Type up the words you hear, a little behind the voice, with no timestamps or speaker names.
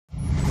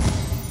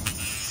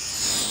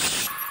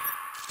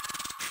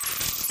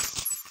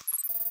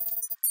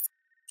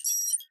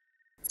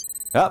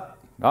Yep,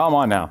 I'm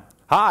on now.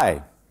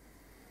 Hi,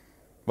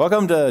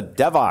 welcome to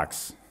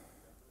DevOps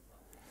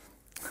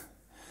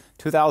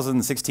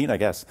 2016, I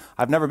guess.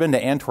 I've never been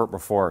to Antwerp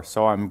before,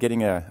 so I'm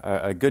getting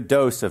a good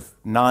dose of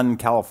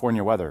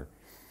non-California weather.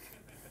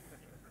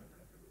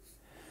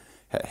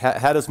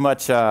 Had as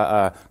much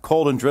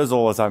cold and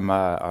drizzle as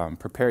I'm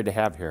prepared to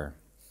have here.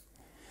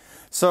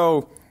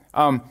 So,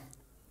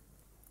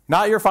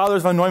 not your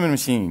father's von Neumann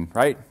machine,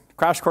 right?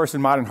 Crash course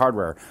in modern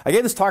hardware. I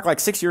gave this talk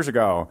like 6 years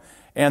ago,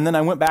 and then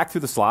I went back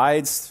through the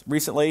slides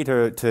recently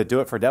to do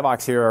it for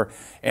DevOps here,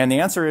 and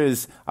the answer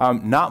is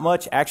not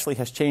much actually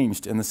has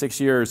changed in the 6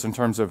 years in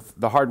terms of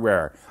the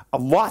hardware. A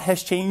lot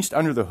has changed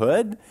under the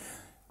hood,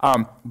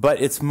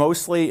 but it's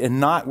mostly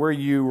not where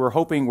you were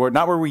hoping, or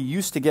not where we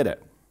used to get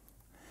it.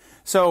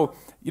 So,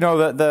 you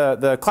know,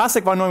 the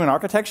classic von Neumann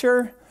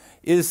architecture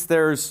is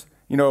there's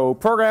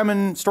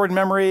program stored in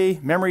memory,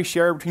 memory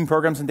shared between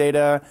programs and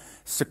data,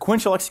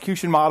 sequential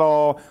execution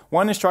model,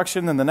 one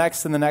instruction, then the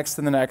next, and the next,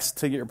 and the next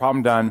to get your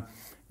problem done.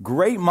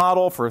 Great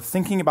model for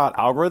thinking about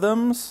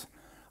algorithms.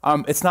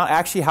 It's not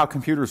actually how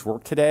computers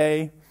work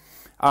today.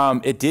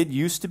 It did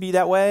used to be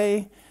that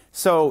way,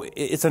 so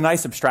it's a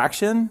nice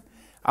abstraction.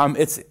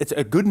 It's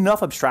a good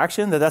enough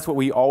abstraction that that's what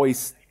we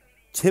always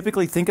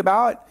typically think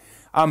about.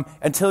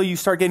 Until you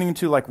start getting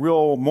into like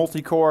real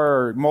multi-core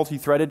or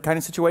multi-threaded kind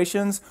of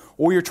situations,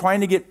 or you're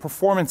trying to get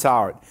performance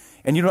out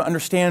and you don't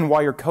understand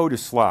why your code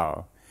is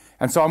slow.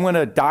 And so I'm going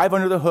to dive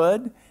under the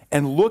hood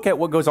and look at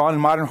what goes on in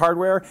modern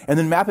hardware and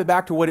then map it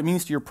back to what it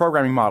means to your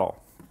programming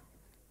model.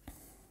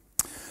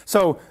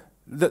 So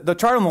the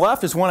chart on the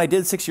left is one I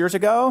did 6 years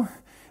ago.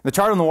 The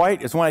chart on the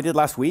right is one I did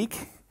last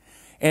week.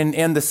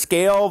 And the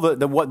scale,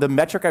 the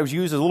metric I was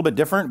used is a little bit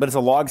different, but it's a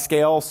log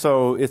scale,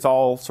 so it's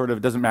all sort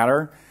of doesn't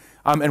matter.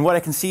 And what I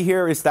can see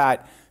here is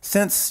that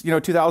since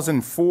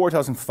 2004,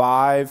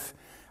 2005,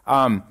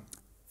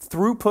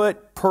 throughput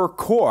per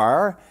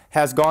core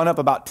has gone up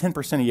about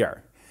 10% a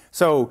year.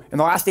 So in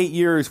the last 8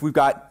 years, we've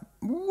got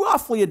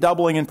roughly a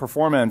doubling in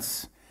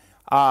performance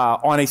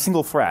on a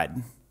single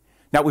thread.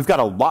 Now we've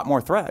got a lot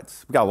more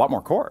threads, we've got a lot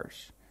more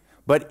cores,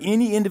 but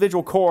any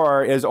individual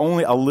core is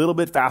only a little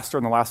bit faster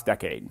in the last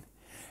decade,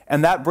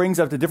 and that brings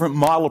up a different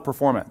model of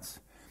performance.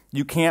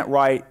 You can't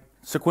write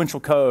sequential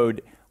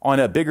code on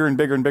a bigger and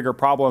bigger and bigger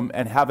problem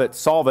and have it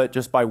solve it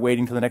just by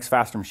waiting to the next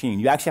faster machine.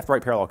 You actually have to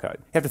write parallel code.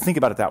 You have to think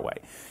about it that way.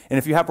 And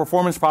if you have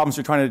performance problems,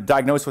 you're trying to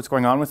diagnose what's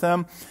going on with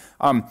them,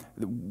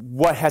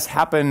 what has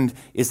happened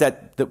is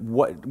that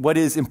what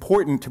is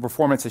important to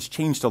performance has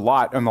changed a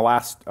lot in the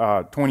last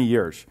 20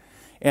 years.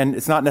 And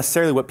it's not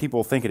necessarily what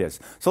people think it is.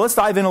 So let's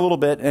dive in a little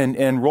bit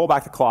and roll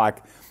back the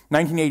clock.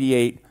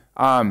 1988,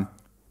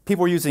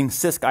 people were using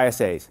CISC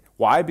ISAs.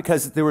 Why?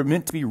 Because they were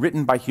meant to be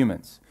written by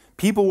humans.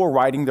 People were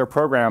writing their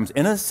programs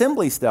in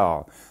assembly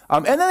still.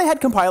 And then they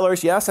had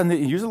compilers, yes, and they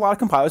used a lot of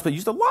compilers, but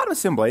used a lot of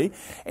assembly.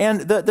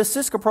 And the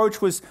CISC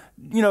approach was,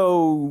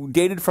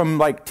 dated from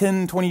like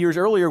 10, 20 years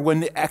earlier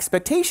when the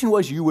expectation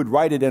was you would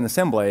write it in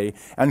assembly,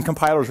 and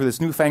compilers were this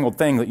newfangled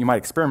thing that you might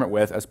experiment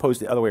with as opposed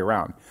to the other way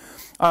around.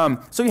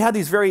 So you had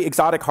these very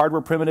exotic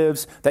hardware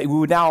primitives that we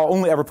would now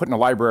only ever put in a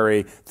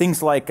library.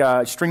 Things like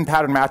string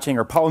pattern matching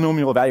or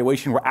polynomial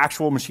evaluation were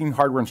actual machine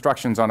hardware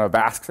instructions on a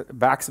VAX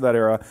of that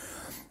era.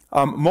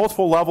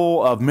 Multiple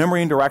level of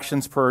memory and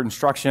directions per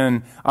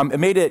instruction. It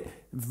made it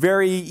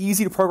very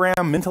easy to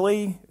program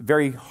mentally,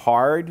 very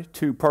hard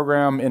to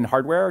program in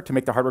hardware to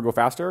make the hardware go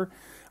faster.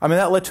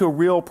 That led to a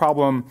real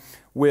problem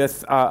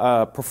with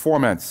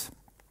performance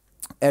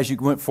as you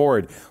went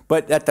forward.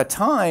 But at the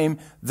time,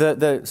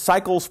 the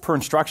cycles per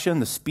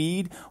instruction, the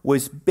speed,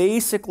 was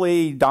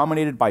basically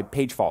dominated by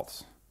page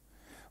faults.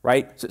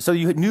 Right? So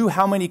you knew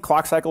how many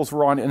clock cycles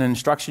were on an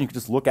instruction. You could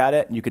just look at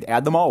it and you could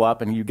add them all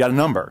up and you got a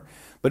number.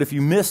 But if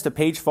you missed a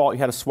page fault, you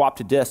had to swap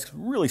to disk,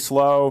 really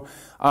slow.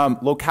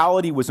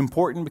 Locality was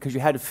important because you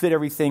had to fit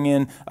everything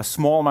in a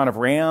small amount of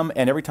RAM,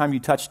 and every time you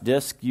touched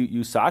disk,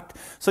 you sucked.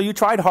 So you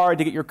tried hard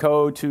to get your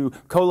code to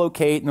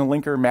co-locate, and the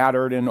linker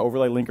mattered, and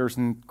overlay linkers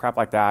and crap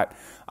like that.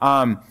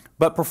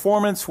 But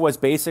performance was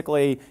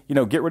basically,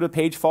 get rid of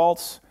page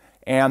faults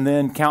and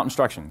then count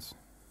instructions.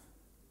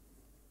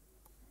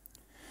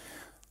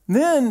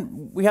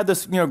 Then we had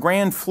this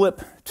grand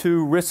flip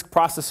to RISC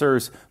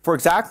processors for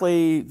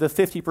exactly the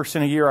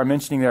 50% a year I'm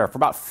mentioning there. For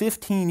about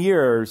 15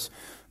 years,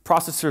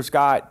 processors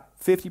got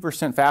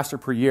 50% faster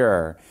per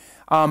year.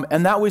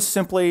 And that was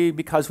simply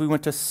because we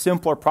went to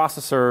simpler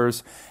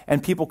processors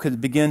and people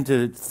could begin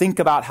to think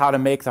about how to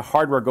make the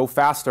hardware go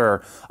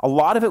faster. A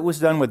lot of it was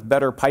done with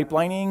better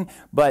pipelining,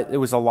 but it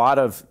was a lot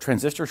of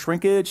transistor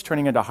shrinkage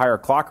turning into higher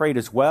clock rate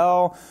as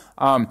well.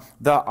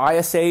 The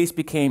ISAs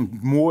became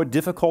more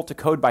difficult to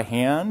code by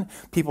hand.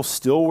 People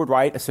still would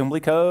write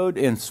assembly code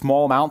in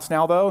small amounts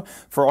now, though,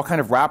 for all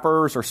kind of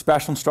wrappers or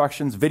special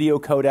instructions, video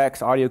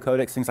codecs, audio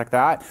codecs, things like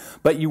that.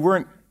 But you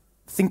weren't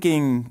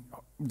thinking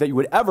that you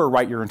would ever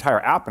write your entire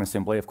app in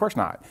assembly. Of course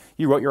not.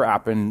 You wrote your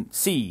app in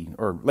C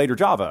or later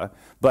Java,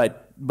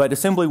 but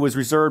assembly was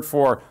reserved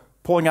for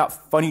pulling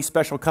out funny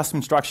special custom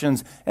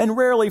instructions and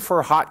rarely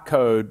for hot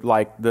code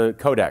like the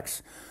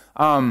codecs.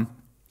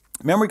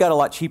 Memory got a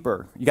lot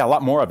cheaper. You got a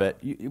lot more of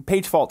it.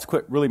 Page faults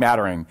quit really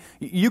mattering.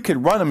 You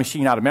could run a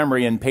machine out of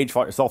memory and page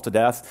fault yourself to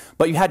death,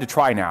 but you had to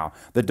try now.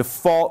 The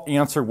default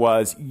answer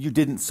was you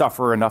didn't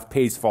suffer enough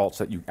page faults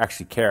that you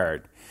actually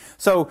cared.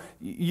 So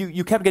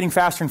you kept getting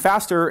faster and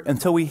faster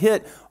until we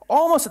hit,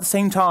 almost at the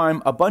same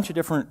time, a bunch of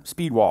different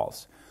speed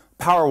walls.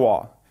 Power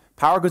wall.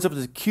 Power goes up to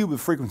the cube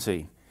of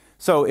frequency.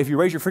 So if you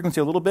raise your frequency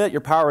a little bit,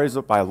 your power raises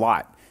up by a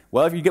lot.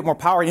 Well, if you get more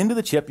power into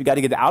the chip, you got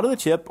to get it out of the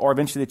chip, or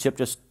eventually the chip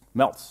just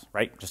melts,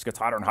 right? Just gets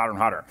hotter and hotter and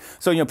hotter.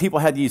 So, people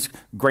had these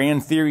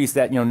grand theories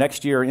that,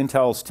 next year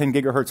Intel's 10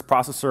 gigahertz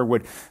processor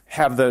would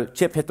have the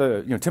chip hit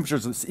the,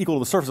 temperatures equal to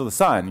the surface of the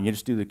sun. And you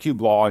just do the cube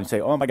law and you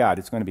say, oh my God,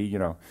 it's going to be,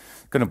 going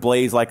to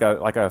blaze like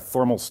a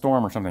thermal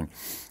storm or something.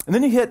 And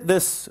then you hit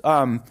this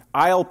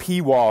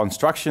ILP wall,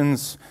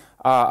 instructions,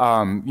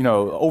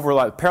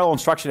 overlap, parallel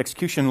instruction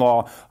execution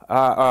law,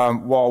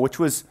 wall, which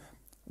was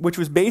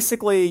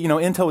basically,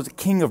 Intel was the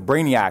king of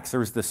brainiacs. There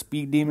was the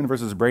Speed Demon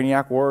versus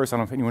Brainiac wars. I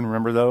don't know if anyone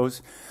remember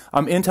those.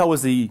 Intel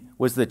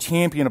was the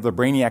champion of the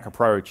brainiac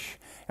approach,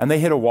 and they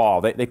hit a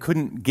wall. They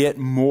couldn't get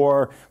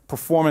more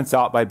performance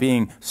out by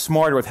being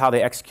smarter with how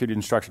they executed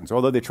instructions,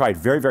 although they tried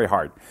very, very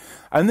hard.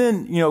 And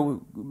then,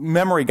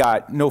 memory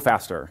got no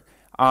faster.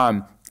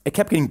 It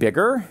kept getting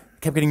bigger,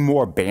 kept getting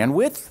more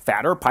bandwidth,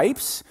 fatter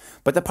pipes,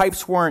 but the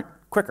pipes weren't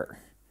quicker.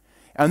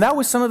 And that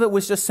was, some of it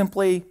was just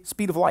simply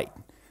speed of light.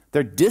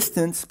 The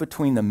distance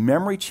between the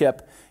memory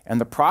chip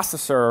and the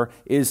processor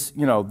is,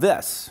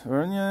 this,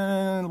 or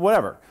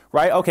whatever,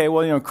 right? Okay,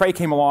 well, Cray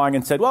came along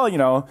and said, well,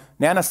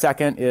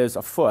 nanosecond is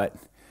a foot.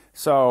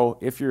 So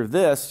if you're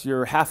this,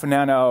 you're half a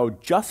nano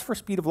just for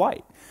speed of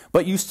light.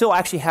 But you still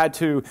actually had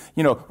to,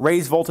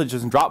 raise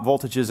voltages and drop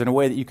voltages in a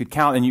way that you could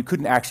count, and you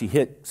couldn't actually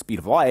hit speed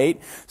of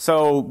light.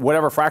 So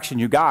whatever fraction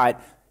you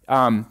got,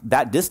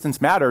 that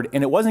distance mattered,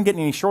 and it wasn't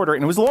getting any shorter,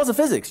 and it was the laws of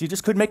physics. You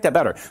just couldn't make that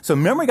better. So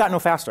memory got no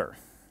faster.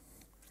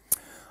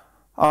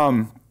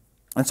 And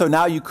so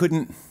now you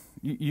couldn't,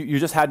 you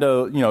just had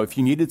to, if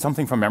you needed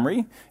something from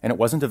memory and it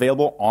wasn't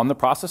available on the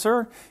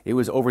processor, it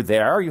was over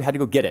there, you had to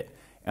go get it.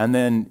 And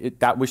then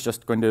that was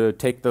just going to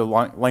take the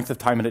length of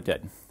time that it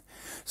did.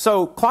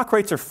 So clock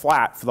rates are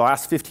flat for the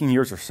last 15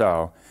 years or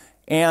so.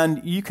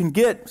 And you can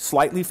get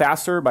slightly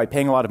faster by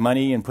paying a lot of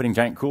money and putting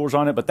giant coolers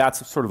on it, but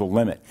that's sort of the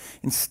limit.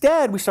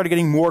 Instead, we started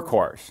getting more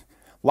cores,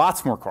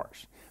 lots more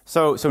cores.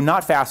 So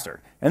not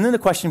faster. And then the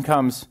question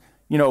comes,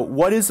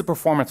 what is the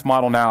performance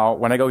model now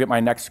when I go get my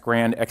next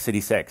grand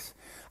x86?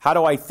 How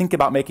do I think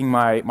about making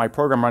my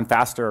program run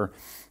faster?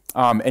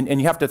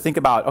 And you have to think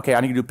about, okay,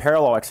 I need to do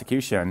parallel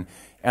execution.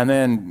 And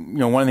then,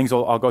 one of the things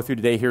I'll go through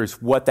today here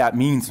is what that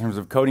means in terms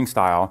of coding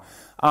style.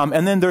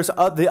 And then there's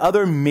the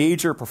other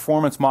major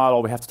performance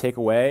model we have to take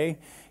away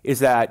is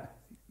that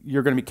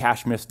you're going to be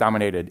cache miss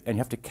dominated, and you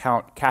have to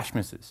count cache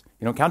misses.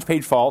 You don't count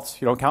page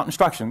faults, you don't count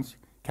instructions,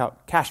 you count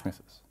cache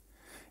misses.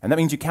 And that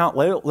means you count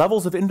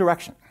levels of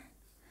indirection.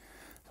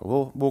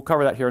 We'll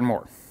cover that here and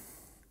more.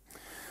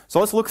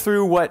 So let's look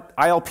through what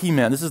ILP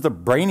meant. This is the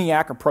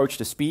brainiac approach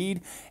to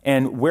speed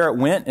and where it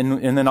went,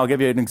 and then I'll give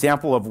you an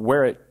example of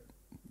where it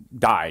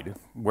died,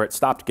 where it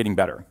stopped getting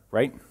better,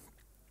 right?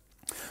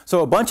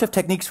 So a bunch of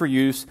techniques were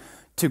used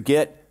to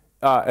get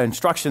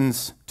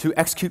instructions to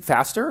execute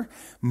faster,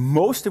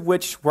 most of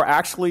which were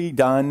actually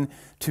done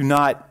to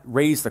not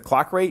raise the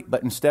clock rate,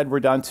 but instead were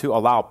done to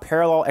allow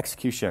parallel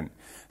execution.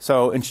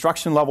 So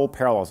instruction level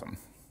parallelism.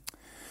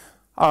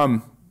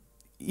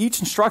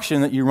 Each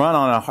instruction that you run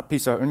on a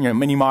piece of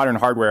mini modern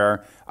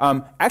hardware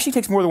actually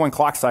takes more than one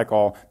clock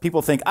cycle.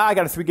 People think, I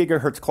got a 3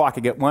 gigahertz clock, I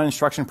get one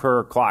instruction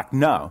per clock.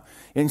 No.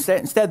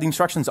 Instead, the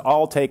instructions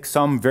all take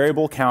some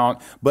variable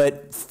count,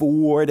 but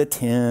 4 to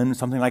 10,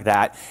 something like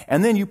that,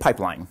 and then you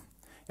pipeline.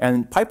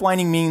 And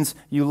pipelining means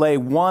you lay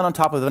one on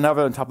top of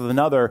another on top of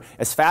another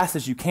as fast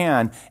as you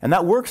can, and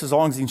that works as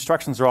long as the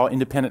instructions are all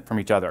independent from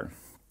each other.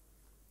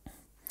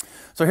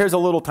 So here's a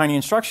little tiny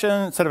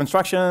set of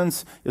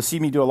instructions. You'll see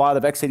me do a lot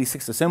of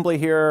x86 assembly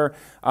here.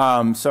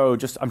 I'm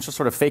just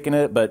sort of faking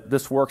it, but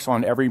this works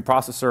on every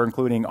processor,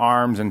 including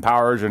ARMs and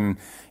powers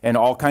and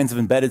all kinds of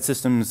embedded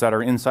systems that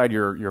are inside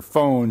your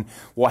phone.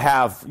 Will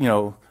have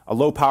a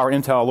low power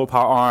Intel, a low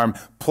power ARM,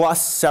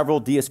 plus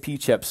several DSP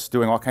chips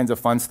doing all kinds of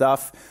fun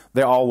stuff.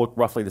 They all look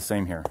roughly the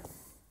same here.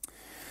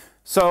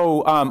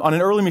 So on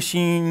an early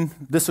machine,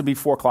 this would be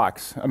 4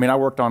 clocks. I mean, I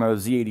worked on a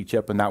Z-80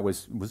 chip, and that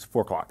was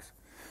 4 clocks.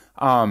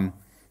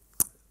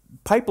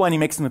 Pipelining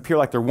makes them appear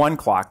like they're 1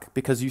 clock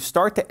because you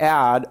start to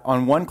add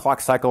on 1 clock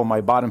cycle in my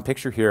bottom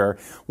picture here.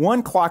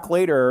 1 clock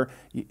later,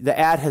 the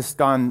add has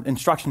gone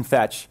instruction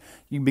fetch.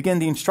 You begin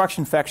the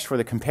instruction fetch for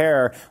the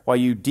compare while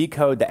you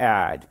decode the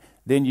add.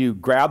 Then you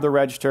grab the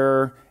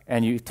register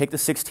and you take the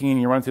 16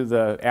 and you run through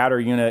the adder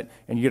unit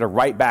and you get a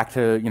write back to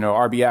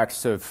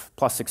RBX of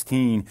plus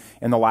 16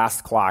 in the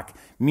last clock.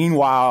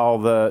 Meanwhile,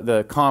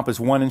 the comp is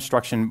 1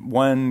 instruction,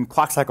 1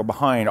 clock cycle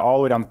behind all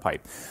the way down the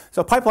pipe.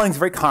 So pipelining is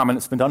very common.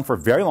 It's been done for a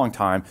very long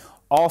time.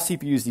 All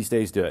CPUs these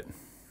days do it.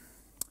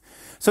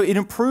 So it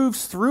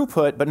improves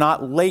throughput but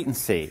not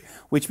latency,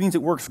 which means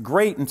it works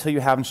great until you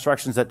have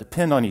instructions that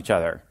depend on each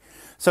other.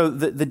 So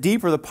the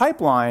deeper the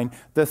pipeline,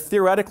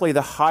 theoretically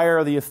the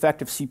higher the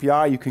effective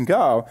CPI you can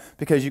go,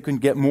 because you can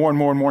get more and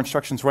more and more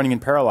instructions running in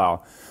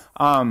parallel.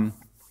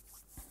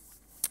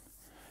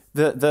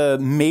 The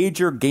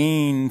major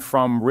gain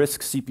from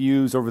RISC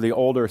CPUs over the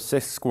older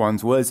CISC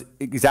ones was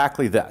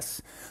exactly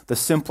this. The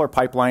simpler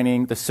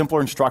pipelining, the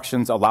simpler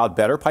instructions allowed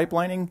better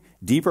pipelining,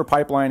 deeper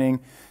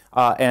pipelining,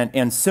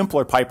 and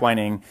simpler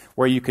pipelining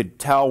where you could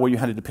tell where you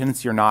had a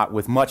dependency or not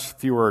with much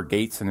fewer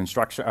gates and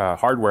instruction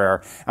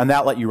hardware, and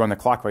that let you run the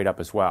clock rate up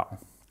as well.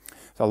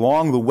 So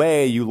along the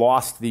way, you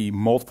lost the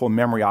multiple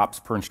memory ops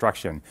per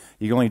instruction.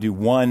 You can only do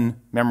one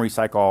memory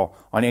cycle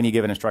on any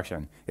given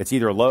instruction. It's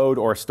either a load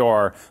or a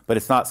store, but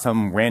it's not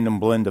some random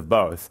blend of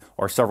both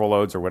or several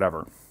loads or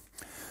whatever.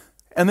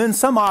 And then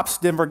some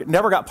ops never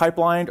got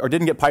pipelined or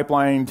didn't get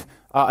pipelined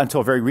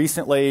until very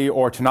recently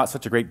or to not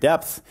such a great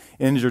depth.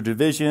 Integer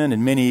division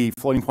and many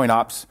floating point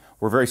ops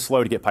were very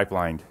slow to get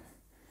pipelined.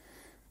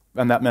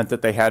 And that meant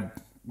that they had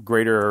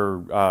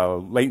greater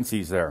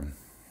latencies there.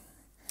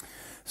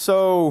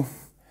 So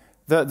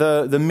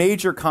the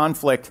major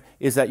conflict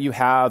is that you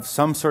have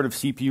some sort of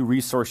CPU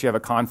resource you have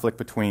a conflict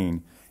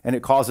between, and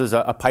it causes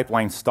a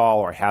pipeline stall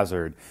or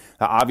hazard.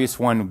 The obvious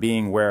one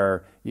being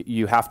where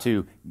you have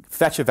to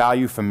fetch a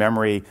value from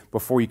memory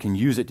before you can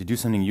use it to do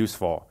something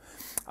useful.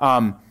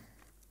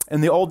 In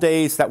the old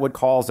days, that would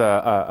cause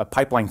a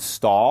pipeline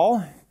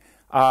stall,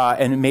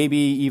 and maybe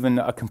even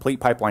a complete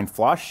pipeline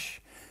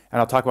flush. And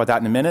I'll talk about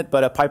that in a minute,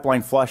 but a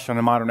pipeline flush on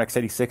a modern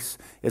x86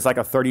 is like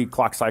a 30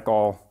 clock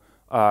cycle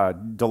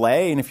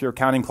delay, and if you're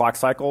counting clock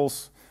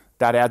cycles,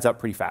 that adds up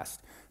pretty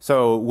fast.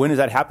 So when does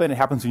that happen? It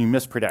happens when you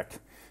mispredict.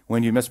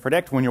 When you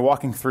mispredict, when you're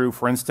walking through,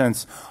 for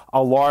instance,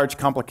 a large,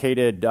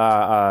 complicated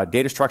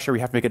data structure,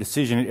 we have to make a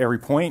decision at every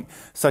point,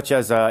 such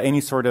as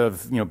any sort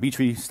of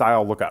B-tree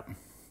style lookup.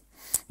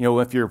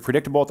 If you're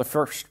predictable at the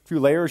first few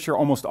layers, you're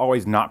almost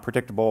always not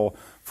predictable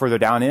further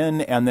down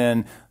in, and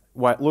then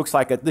what looks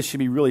like this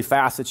should be really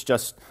fast, it's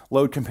just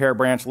load, compare,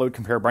 branch, load,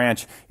 compare,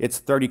 branch. It's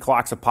 30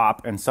 clocks a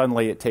pop, and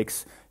suddenly it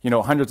takes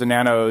hundreds of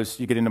nanos,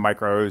 you get into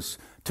micros,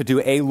 to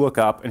do a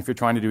lookup, and if you're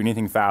trying to do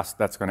anything fast,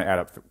 that's going to add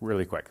up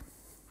really quick.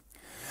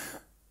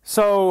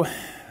 So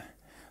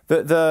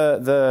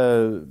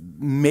the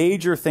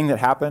major thing that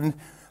happened,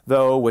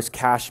 though, was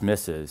cache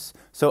misses.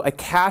 So a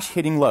cache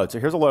hitting load. So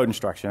here's a load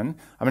instruction.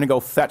 I'm going to go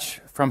fetch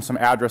from some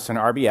address in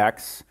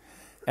RBX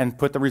and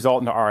put the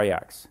result into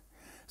RAX.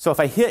 So if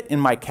I hit in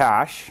my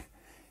cache,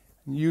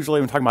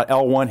 usually when I'm talking about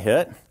L1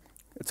 hit,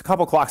 it's a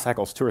couple clock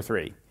cycles, 2 or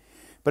 3.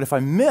 But if I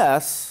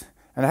miss,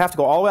 and I have to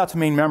go all the way out to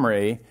main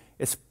memory,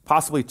 it's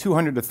possibly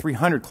 200 to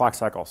 300 clock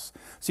cycles.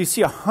 So you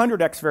see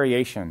 100x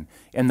variation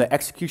in the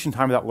execution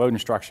time of that load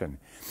instruction.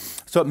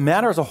 So it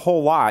matters a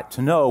whole lot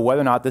to know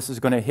whether or not this is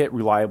going to hit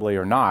reliably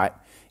or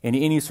not in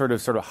any sort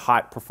of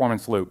hot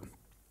performance loop.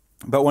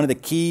 But one of the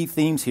key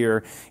themes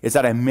here is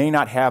that I may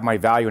not have my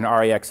value in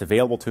RAX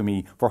available to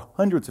me for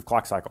hundreds of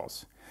clock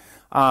cycles.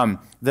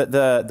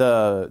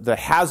 The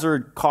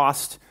hazard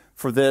cost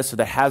for this, or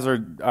the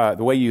hazard,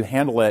 the way you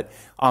handle it,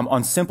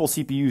 on simple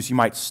CPUs, you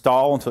might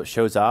stall until it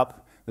shows up.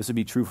 This would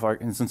be true, for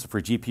instance, for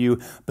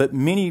GPU. But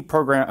many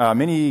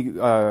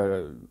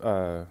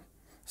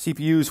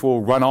CPUs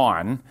will run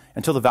on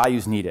until the value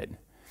is needed.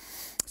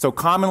 So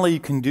commonly, you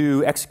can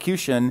do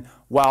execution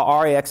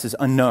while RAX is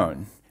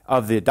unknown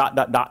of the ...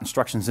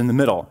 instructions in the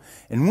middle.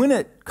 And when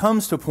it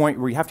comes to a point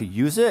where you have to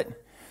use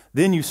it,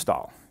 then you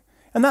stall.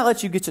 And that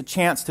lets you get a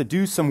chance to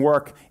do some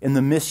work in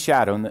the miss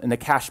shadow, in the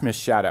cache miss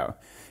shadow.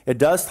 It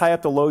does tie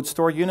up the load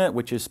store unit,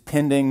 which is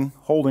pending,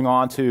 holding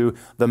on to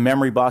the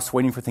memory bus,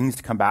 waiting for things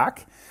to come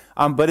back.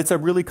 But it's a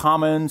really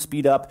common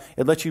speed up.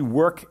 It lets you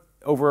work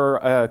over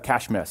a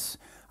cache miss.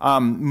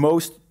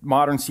 Most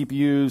modern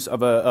CPUs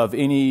of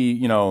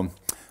any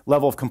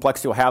level of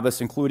complexity will have this,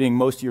 including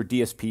most of your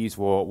DSPs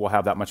will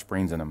have that much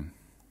brains in them.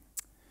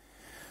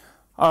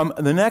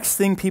 The next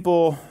thing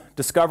people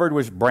discovered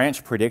was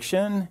branch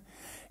prediction.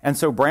 And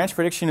so branch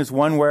prediction is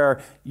one where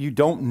you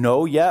don't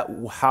know yet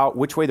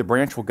which way the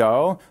branch will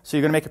go, so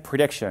you're going to make a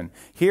prediction.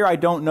 Here I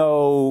don't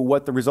know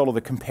what the result of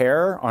the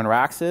compare on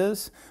racks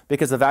is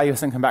because the value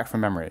hasn't come back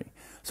from memory.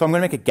 So I'm going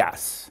to make a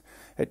guess.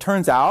 It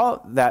turns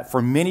out that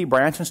for many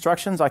branch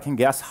instructions, I can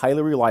guess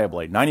highly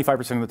reliably,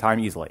 95% of the time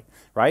easily,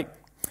 right?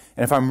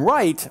 And if I'm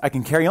right, I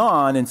can carry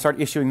on and start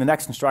issuing the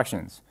next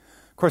instructions.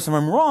 Of course, if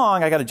I'm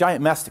wrong, I got a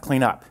giant mess to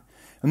clean up.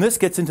 And this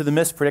gets into the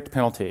mispredict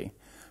penalty.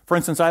 For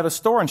instance, I have a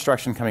store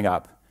instruction coming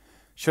up.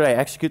 Should I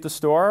execute the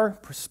store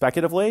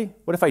speculatively?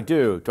 What if I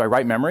do? Do I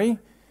write memory?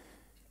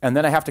 And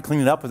then I have to clean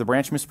it up if the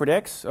branch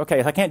mispredicts?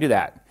 Okay, I can't do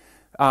that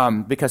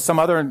because some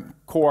other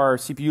core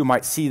CPU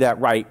might see that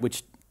write, which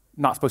is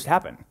not supposed to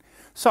happen.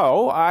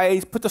 So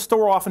I put the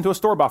store off into a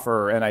store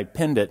buffer and I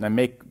pinned it and I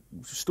make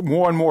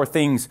more and more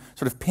things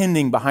sort of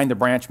pending behind the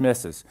branch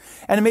misses.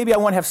 And maybe I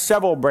want to have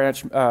several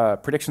branch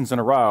predictions in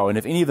a row, and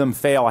if any of them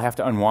fail, I have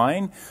to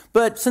unwind.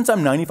 But since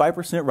I'm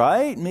 95%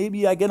 right,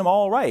 maybe I get them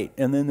all right,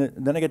 and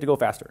then I get to go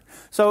faster.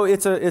 So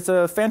it's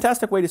a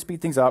fantastic way to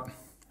speed things up.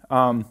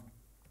 Ooh,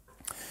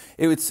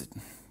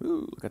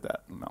 look at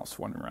that mouse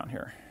wandering around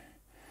here.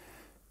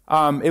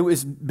 It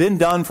was been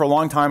done for a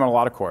long time on a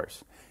lot of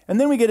cores. And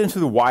then we get into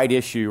the wide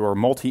issue or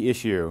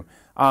multi-issue.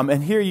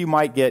 And here you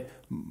might get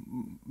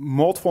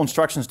multiple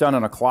instructions done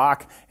on a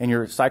clock, and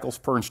your cycles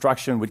per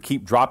instruction would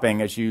keep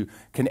dropping as you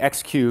can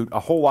execute a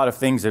whole lot of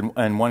things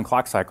in one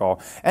clock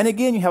cycle. And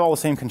again, you have all the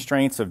same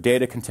constraints of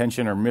data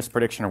contention or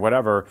misprediction or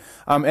whatever,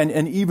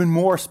 and even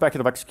more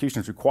speculative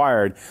execution is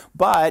required,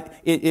 but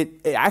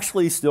it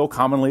actually still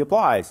commonly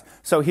applies.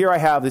 So here I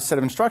have this set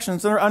of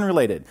instructions that are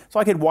unrelated. So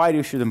I could wide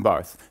issue them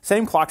both.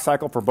 Same clock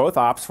cycle for both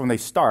ops when they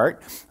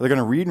start. They're going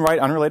to read and write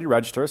unrelated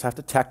registers. I have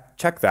to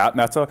check that, and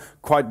that's a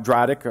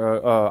quadratic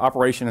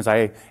operation as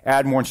I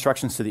add more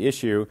instructions to the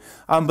issue.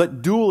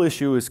 But dual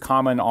issue is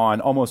common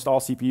on almost all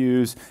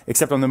CPUs,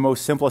 except on the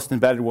most simplest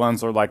embedded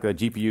ones, or like the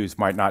GPUs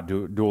might not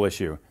do dual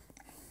issue.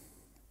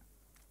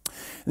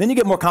 And then you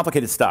get more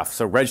complicated stuff.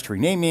 So register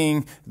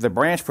renaming, the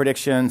branch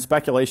prediction,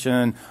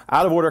 speculation,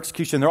 out-of-order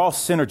execution, they're all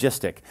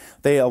synergistic.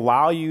 They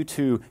allow you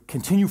to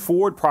continue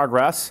forward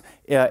progress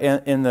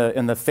in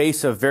the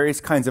face of various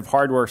kinds of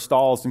hardware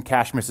stalls and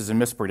cache misses and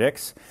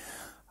mispredicts.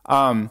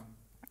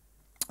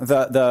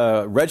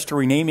 The register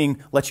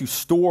renaming lets you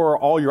store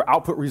all your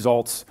output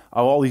results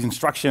of all these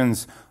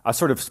instructions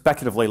sort of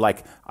speculatively,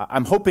 like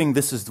I'm hoping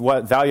this is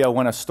what value I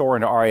want to store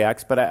into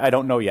RIX, but I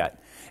don't know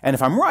yet. And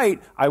if I'm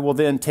right, I will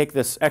then take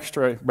this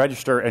extra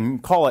register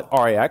and call it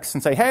RIX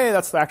and say, hey,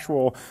 that's the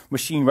actual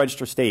machine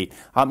register state.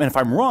 And if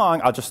I'm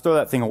wrong, I'll just throw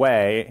that thing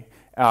away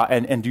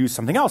and do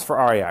something else for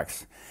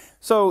RIX.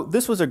 So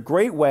this was a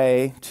great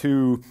way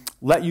to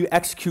let you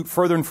execute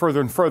further and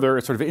further and further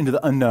sort of into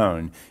the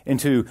unknown,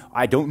 into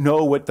I don't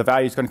know what the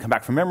value is going to come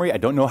back from memory, I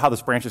don't know how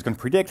this branch is going to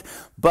predict,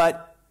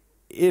 but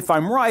if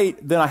I'm right,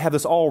 then I have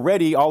this all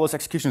ready, all this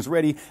execution is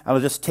ready, and I'll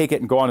just take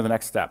it and go on to the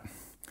next step.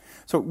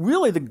 So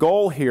really the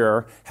goal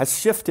here has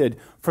shifted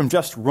from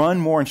just run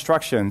more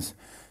instructions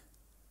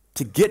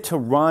to get to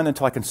run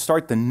until I can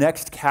start the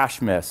next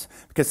cache miss,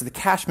 because the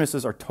cache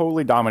misses are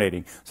totally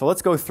dominating. So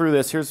let's go through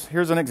this.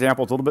 Here's an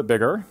example, it's a little bit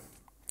bigger.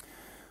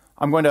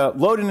 I'm going to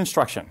load an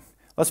instruction.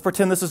 Let's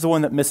pretend this is the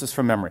one that misses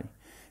from memory.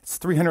 It's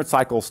 300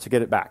 cycles to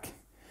get it back.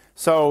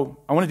 So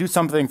I want to do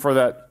something for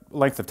that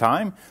length of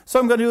time. So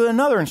I'm going to do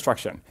another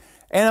instruction.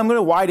 And I'm going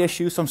to wide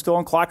issue, so I'm still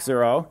on clock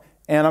 0.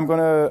 And I'm going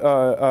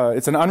to,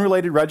 it's an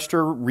unrelated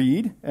register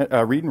read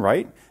and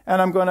write.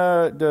 And I'm going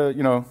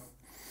to,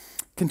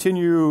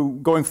 continue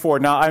going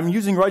forward. Now I'm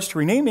using register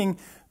renaming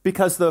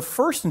because the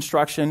first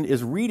instruction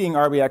is reading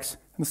RBX,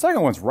 and the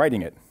second one's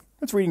writing it.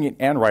 It's reading it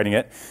and writing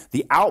it.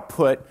 The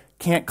output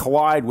can't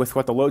collide with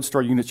what the load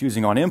store unit's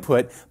using on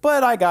input,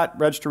 but I got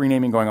register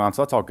renaming going on,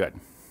 so that's all good.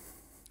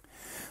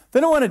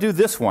 Then I want to do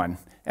this one,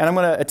 and I'm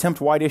going to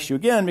attempt wide issue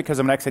again because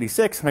I'm an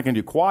x86, and I can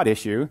do quad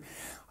issue.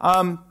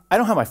 I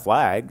don't have my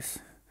flags,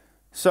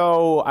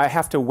 so I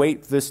have to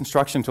wait this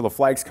instruction until the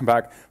flags come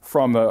back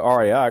from the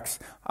RIX.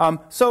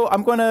 So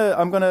I'm going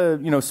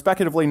to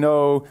speculatively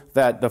know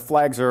that the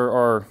flags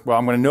I'm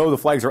going to know the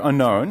flags are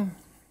unknown.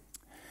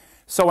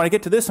 So when I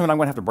get to this one, I'm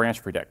going to have to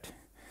branch predict.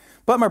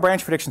 But my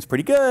branch prediction is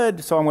pretty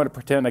good, so I'm going to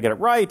pretend I get it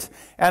right.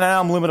 And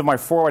now I'm limited my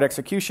forward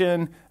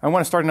execution. I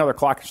want to start another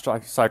clock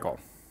cycle.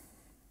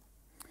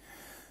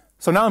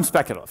 So now I'm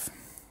speculative.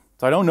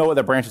 So I don't know what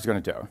that branch is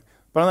going to do.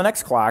 But on the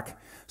next clock,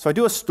 so I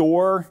do a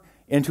store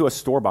into a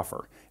store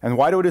buffer. And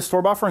why do I do a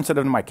store buffer instead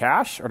of in my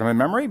cache or in my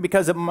memory?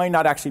 Because it might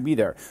not actually be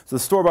there. So the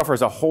store buffer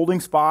is a holding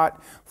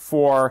spot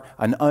for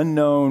an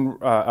unknown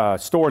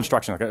store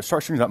instruction, like an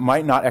instruction that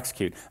might not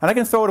execute. And I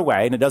can throw it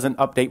away, and it doesn't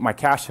update my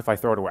cache if I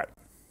throw it away.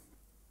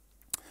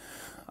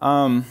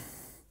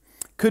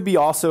 Could be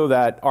also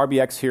that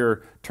RBX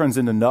here turns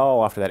into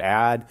null after that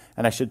add,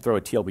 and I should throw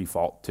a TLB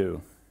fault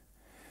too.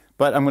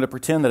 But I'm going to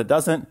pretend that it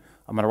doesn't.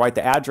 I'm going to write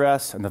the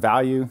address and the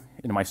value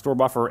into my store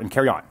buffer and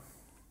carry on.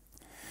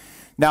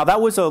 Now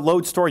that was a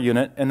load store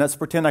unit, and let's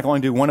pretend I can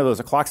only do one of those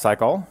a clock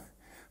cycle.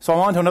 So I'm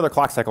on to another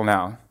clock cycle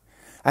now.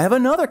 I have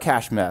another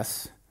cache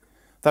miss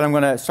that I'm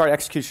going to start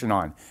execution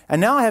on. And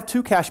now I have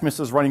two cache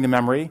misses running to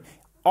memory,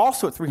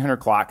 also at 300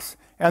 clocks,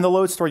 and the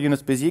load store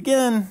unit's busy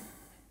again.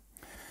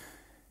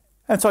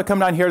 And so I come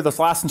down here to this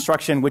last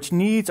instruction, which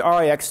needs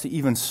RIX to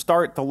even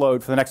start the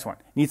load for the next one.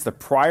 It needs the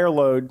prior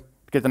load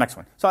to get the next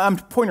one. So I'm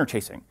pointer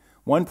chasing.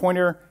 One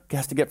pointer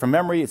has to get from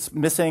memory, it's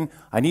missing.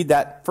 I need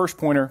that first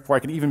pointer before I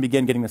can even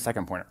begin getting the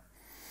second pointer.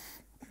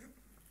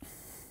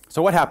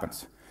 So what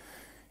happens?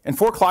 In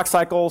 4 clock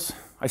cycles,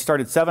 I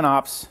started 7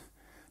 ops,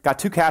 got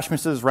 2 cache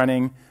misses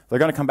running. They're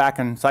going to come back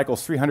in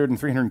cycles 300 and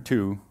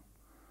 302.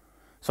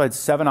 So I had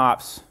 7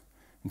 ops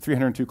and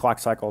 302 clock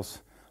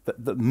cycles.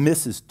 The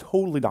misses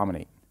totally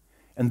dominate.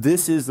 And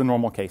this is the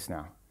normal case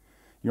now.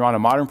 You're on a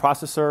modern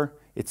processor,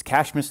 it's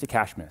cache miss to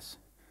cache miss.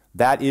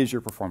 That is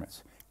your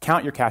performance.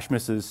 Count your cache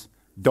misses,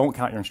 don't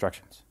count your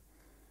instructions.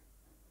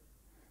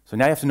 So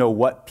now you have to know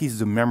what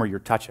pieces of memory you're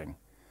touching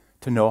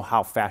to know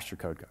how fast your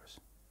code goes.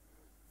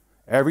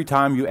 Every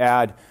time you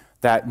add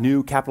that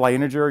new capital I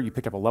integer, you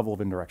picked up a level of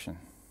indirection.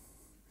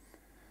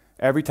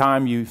 Every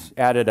time you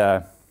added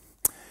a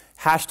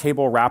hash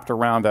table wrapped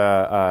around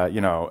a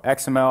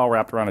XML,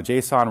 wrapped around a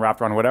JSON,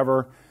 wrapped around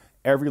whatever,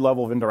 every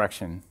level of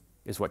indirection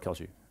is what kills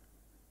you.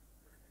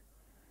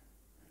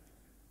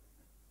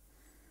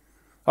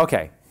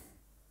 Okay.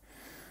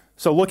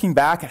 So looking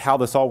back at how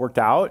this all worked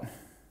out,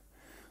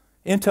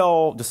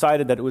 Intel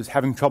decided that it was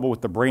having trouble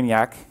with the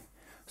Brainiac,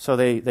 so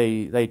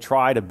they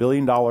tried $1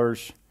 billion on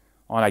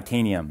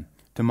Itanium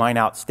to mine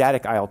out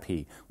static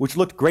ILP, which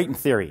looked great in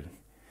theory.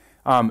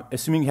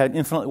 Assuming you had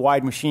infinitely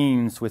wide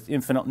machines with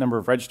infinite number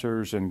of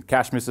registers and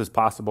cache misses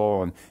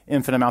possible and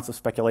infinite amounts of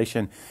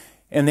speculation.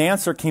 And the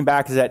answer came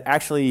back is that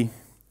actually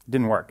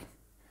didn't work.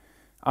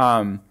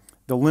 The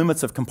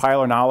limits of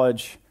compiler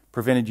knowledge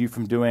prevented you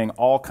from doing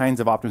all kinds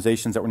of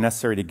optimizations that were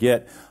necessary to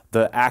get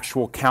the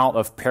actual count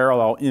of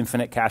parallel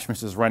infinite cache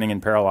misses running in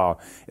parallel.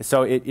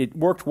 So it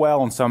worked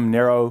well on some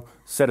narrow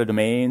set of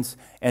domains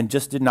and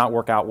just did not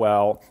work out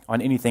well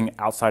on anything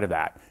outside of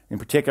that. In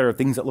particular,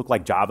 things that look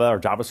like Java or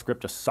JavaScript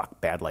just suck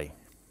badly.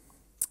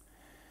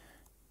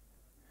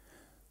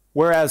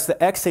 Whereas the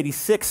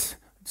x86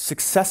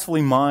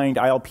 successfully mined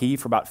ILP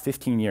for about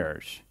 15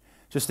 years.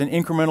 Just an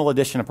incremental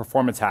addition of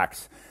performance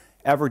hacks.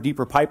 Ever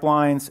deeper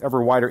pipelines,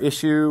 ever wider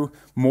issue,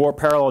 more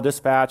parallel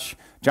dispatch,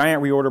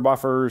 giant reorder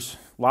buffers,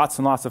 lots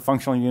and lots of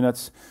functional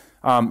units,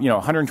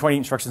 120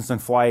 instructions in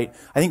flight.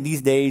 I think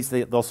these days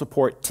they'll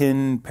support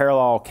 10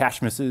 parallel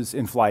cache misses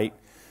in flight,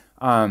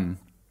 but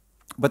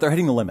they're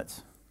hitting the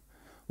limits.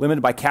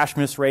 Limited by cache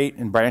miss rate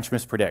and branch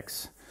miss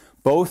predicts.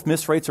 Both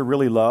miss rates are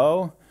really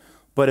low,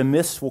 but a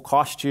miss will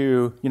cost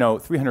you,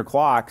 300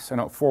 clocks and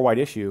a 4-wide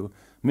issue.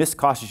 Miss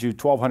costs you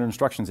 1,200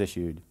 instructions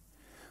issued.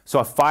 So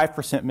a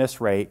 5%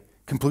 miss rate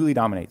completely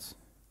dominates.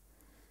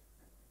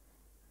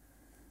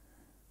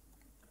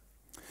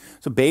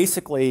 So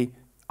basically,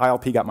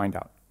 ILP got mined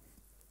out.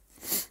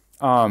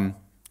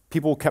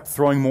 People kept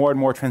throwing more and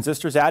more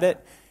transistors at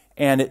it,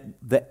 and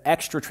the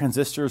extra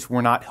transistors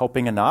were not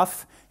helping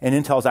enough, and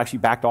Intel's actually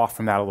backed off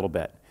from that a little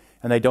bit.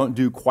 And they don't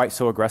do quite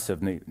so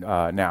aggressive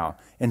now.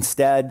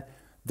 Instead,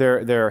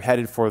 they're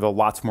headed for the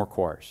lots more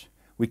cores.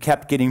 We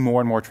kept getting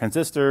more and more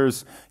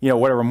transistors.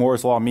 Whatever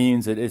Moore's law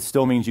means, it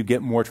still means you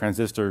get more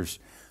transistors.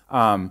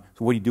 So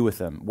what do you do with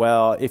them?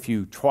 Well, if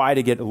you try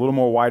to get a little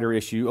more wider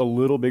issue, a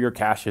little bigger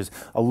caches,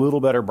 a little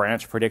better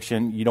branch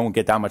prediction, you don't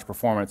get that much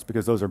performance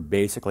because those are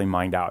basically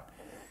mined out.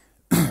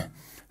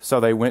 So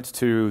they went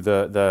to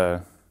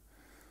the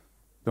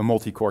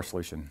multi-core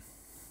solution.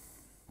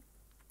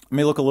 Let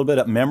me look a little bit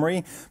at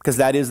memory because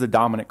that is the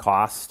dominant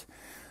cost.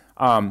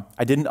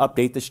 I didn't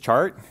update this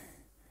chart,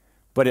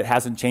 but it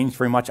hasn't changed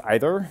very much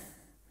either.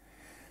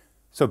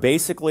 So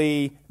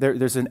basically,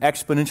 there's an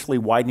exponentially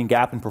widening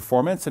gap in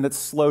performance, and it's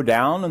slowed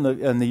down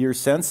in the years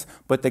since,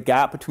 but the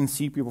gap between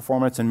CPU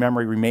performance and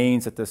memory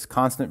remains at this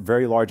constant,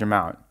 very large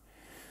amount.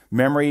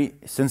 Memory,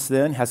 since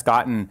then, has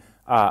gotten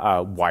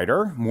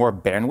wider, more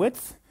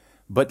bandwidth,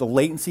 but the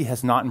latency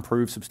has not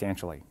improved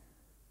substantially.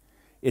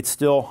 It's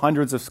still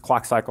hundreds of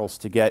clock cycles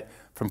to get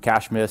from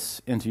cache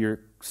miss into your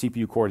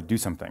CPU core to do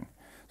something.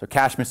 So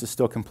cache misses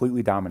still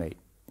completely dominate.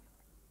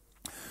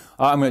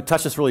 I'm going to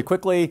touch this really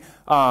quickly.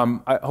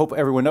 I hope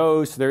everyone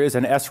knows there is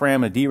an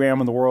SRAM and a DRAM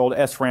in the world.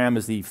 SRAM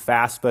is the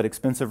fast but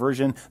expensive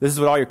version. This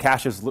is what all your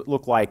caches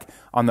look like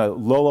on the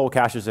low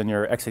caches in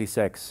your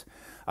x86.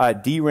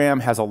 DRAM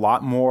has a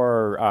lot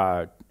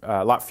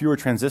fewer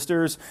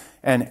transistors,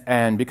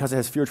 and because it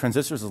has fewer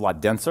transistors, it's a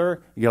lot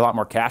denser. You get a lot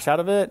more cache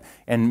out of it,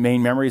 and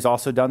main memory is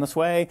also done this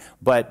way.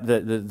 But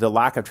the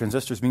lack of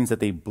transistors means that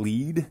they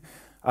bleed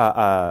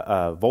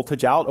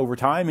voltage out over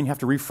time, and you have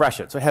to refresh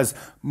it. So it has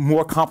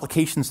more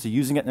complications to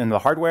using it in the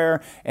hardware,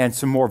 and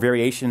some more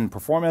variation in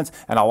performance,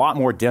 and a lot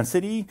more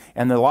density.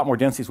 And a lot more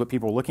density is what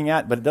people are looking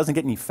at, but it doesn't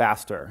get any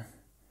faster.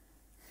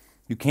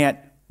 You can't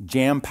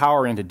jam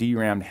power into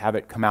DRAM to have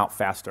it come out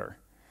faster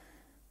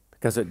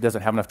because it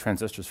doesn't have enough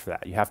transistors for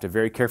that. You have to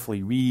very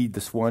carefully read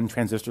this one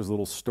transistor's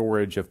little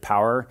storage of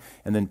power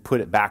and then put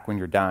it back when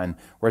you're done.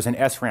 Whereas in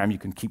SRAM, you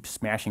can keep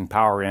smashing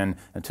power in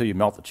until you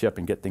melt the chip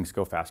and get things to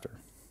go faster.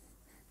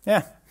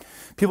 Yeah,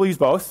 people use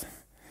both.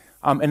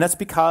 And that's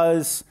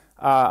because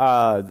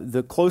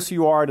the closer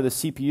you are to the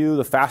CPU,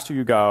 the faster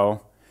you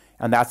go,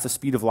 and that's the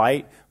speed of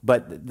light.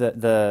 But you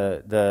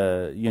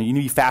need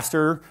to be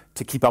faster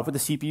to keep up with the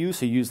CPU,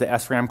 so you use the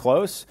SRAM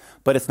close,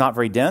 but it's not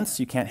very dense.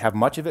 You can't have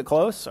much of it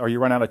close, or you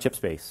run out of chip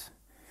space.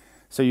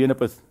 So you end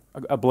up with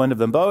a blend of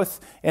them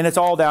both, and it's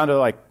all down to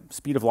like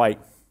speed of light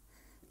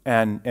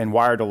and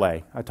wire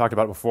delay. I talked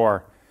about it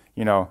before.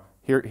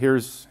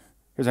 Here's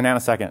a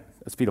nanosecond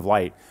speed of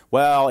light.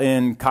 Well,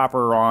 in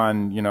copper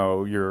on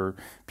your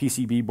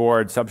PCB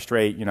board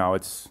substrate,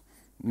 it's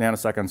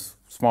nanoseconds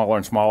smaller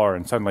and smaller,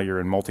 and suddenly you're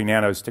in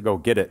multi-nanos to go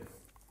get it.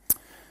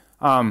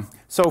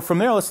 So from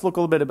there, let's look a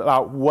little bit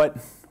about what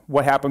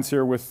happens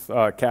here with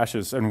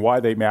caches and why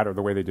they matter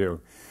the way they do.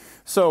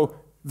 So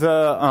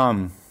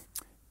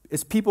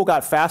as people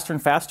got faster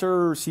and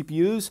faster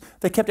CPUs,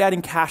 they kept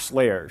adding cache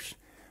layers,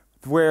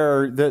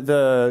 where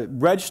the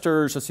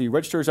registers,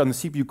 registers on the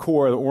CPU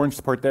core, the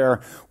orange part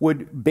there,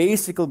 would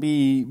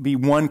basically be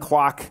one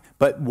clock,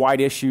 but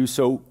wide issue,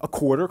 so a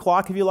quarter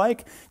clock, if you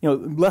like,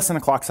 less than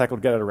a clock cycle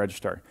to get at a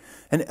register.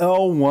 An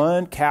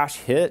L1 cache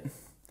hit,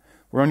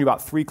 we're only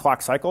about 3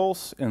 clock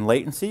cycles in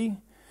latency.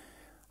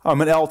 An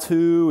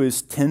L2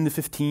 is 10 to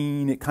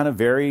 15, it kind of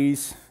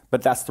varies,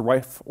 but that's the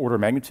right order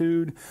of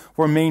magnitude,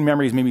 where main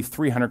memory is maybe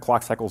 300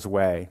 clock cycles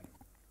away.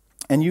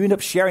 And you end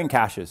up sharing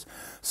caches.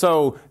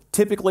 So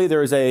typically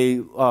there's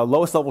a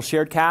lowest level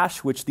shared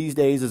cache, which these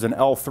days is an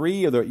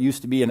L3, or it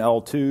used to be an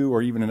L2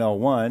 or even an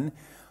L1.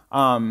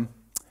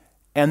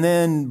 And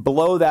then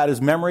below that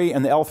is memory,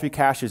 and the L3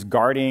 cache is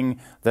guarding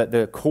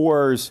the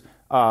cores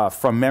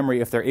from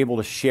memory if they're able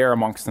to share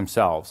amongst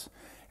themselves.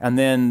 And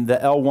then the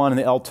L1 and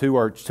the L2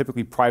 are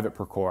typically private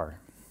per core.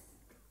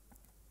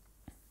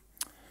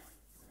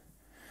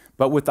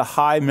 But with the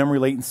high memory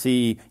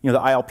latency, the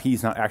ILP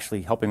is not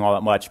actually helping all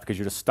that much because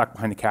you're just stuck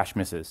behind the cache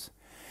misses.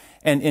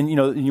 And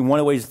one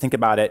of the ways to think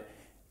about it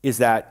is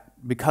that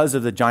because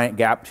of the giant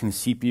gap between the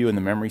CPU and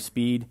the memory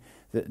speed,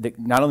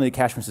 not only the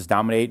cache misses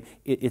dominate,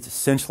 it's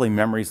essentially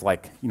memories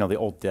like the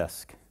old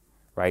disk,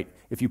 right?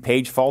 If you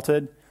page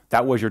faulted,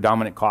 that was your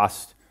dominant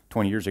cost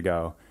 20 years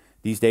ago.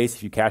 These days,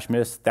 if you cache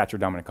miss, that's your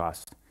dominant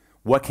cost.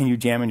 What can you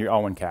jam in your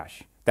L1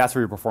 cache? That's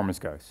where your performance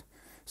goes.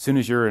 As soon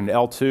as you're in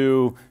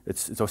L2,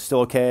 it's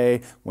still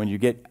okay. When you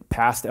get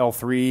past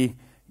L3,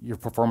 your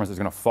performance is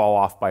going to fall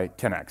off by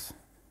 10x.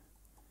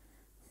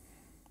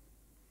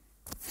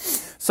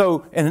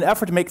 So in an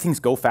effort to make things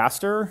go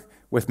faster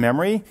with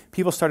memory,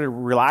 people started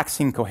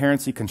relaxing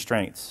coherency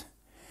constraints.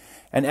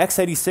 And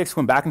x86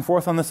 went back and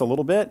forth on this a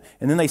little bit,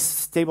 and then they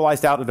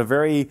stabilized out at a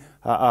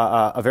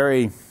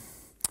very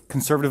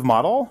conservative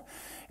model.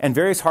 And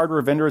various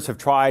hardware vendors have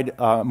tried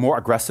more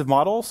aggressive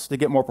models to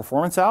get more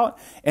performance out,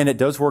 and it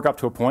does work up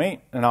to a point,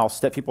 and I'll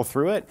step people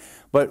through it.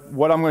 But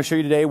what I'm going to show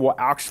you today will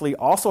actually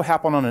also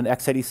happen on an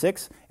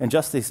x86 in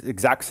just the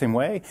exact same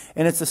way,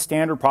 and it's a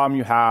standard problem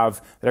you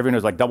have that everyone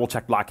knows, like double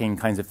check blocking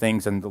kinds of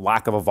things and the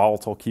lack of a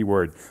volatile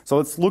keyword. So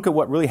let's look at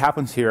what really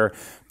happens here,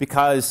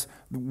 because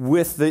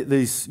with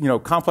these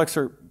complex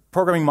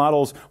programming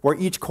models where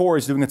each core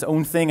is doing its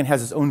own thing and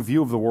has its own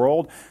view of the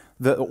world,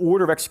 the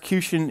order of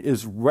execution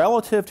is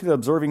relative to the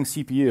observing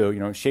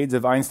CPU. Shades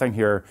of Einstein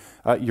here.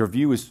 Your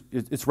view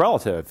it's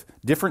relative.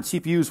 Different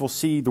CPUs will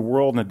see the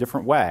world in a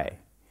different way.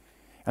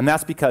 And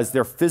that's because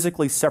they're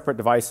physically separate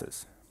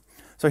devices.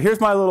 So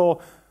here's my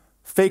little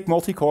fake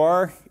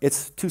multi-core.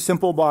 It's too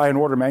simple by an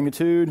order of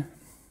magnitude,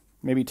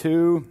 maybe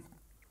 2.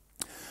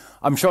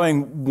 I'm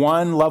showing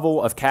one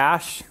level of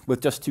cache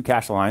with just 2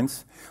 cache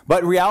lines.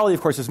 But in reality,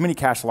 of course, there's many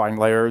cache line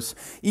layers.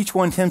 Each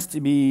one tends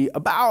to be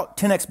about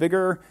 10x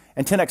bigger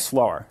and 10x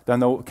slower than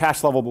the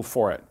cache level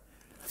before it.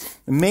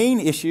 The main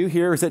issue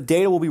here is that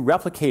data will be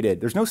replicated.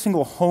 There's no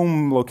single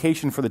home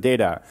location for the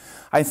data.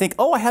 I think,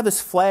 oh, I have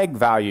this flag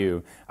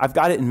value. I've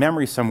got it in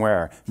memory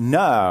somewhere.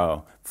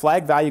 No.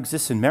 Flag value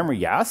exists in memory,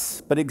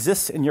 yes, but it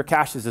exists in your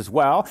caches as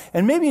well,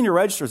 and maybe in your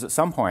registers at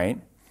some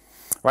point.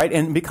 Right?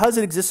 And because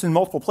it exists in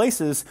multiple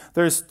places,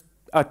 there's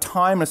a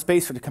time and a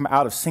space for it to come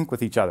out of sync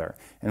with each other.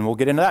 And we'll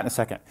get into that in a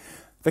second.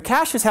 The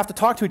caches have to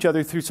talk to each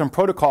other through some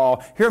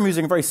protocol. Here I'm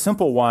using a very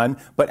simple one,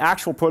 but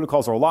actual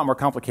protocols are a lot more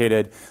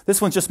complicated.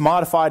 This one's just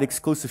modified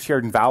exclusive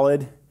shared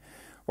invalid,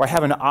 where I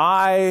have an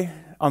I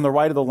on the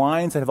right of the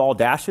lines that have all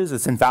dashes.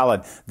 It's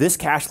invalid. This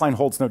cache line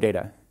holds no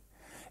data.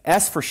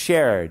 S for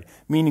shared,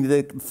 meaning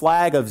the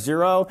flag of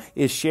 0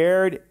 is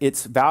shared.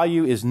 Its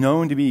value is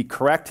known to be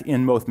correct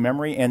in both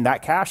memory and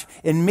that cache,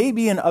 and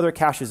maybe in other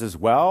caches as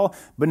well,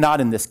 but not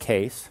in this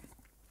case.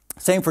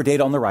 Same for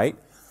data on the right.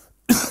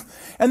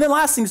 And then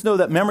last thing is know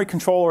that memory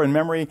controller in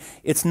memory,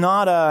 it's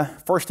not a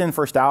first in,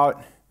 first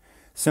out.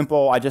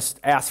 Simple, I just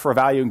ask for a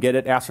value and get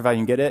it, ask for a value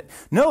and get it.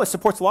 No, it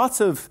supports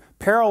lots of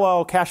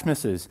parallel cache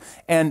misses.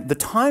 And the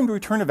time to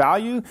return a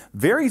value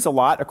varies a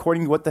lot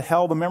according to what the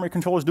hell the memory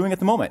controller is doing at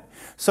the moment.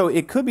 So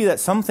it could be that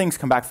some things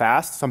come back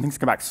fast, some things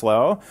come back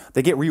slow.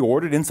 They get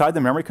reordered inside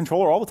the memory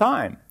controller all the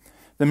time.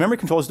 The memory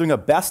controller is doing a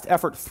best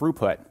effort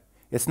throughput.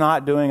 It's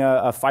not doing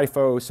a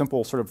FIFO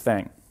simple sort of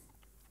thing.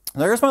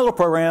 There's my little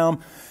program.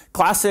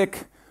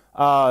 Classic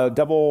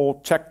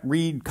double check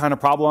read kind of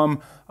problem.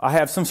 I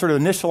have some sort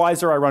of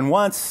initializer I run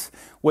once,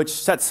 which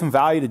sets some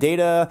value to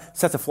data,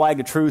 sets a flag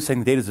to true saying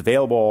the data is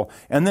available,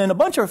 and then a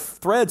bunch of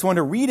threads want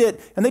to read it,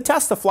 and they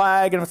test the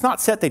flag, and if it's not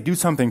set, they do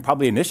something,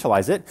 probably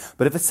initialize it,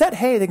 but if it's set,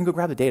 hey, they can go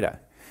grab the data.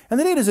 And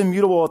the data is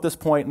immutable at this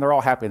point, and they're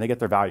all happy, and they get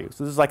their value.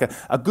 So this is like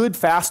a good,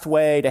 fast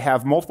way to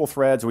have multiple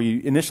threads where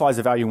you initialize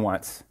a value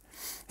once.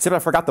 Except I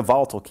forgot the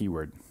volatile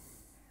keyword.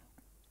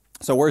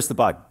 So where's the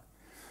bug?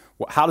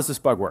 How does this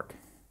bug work?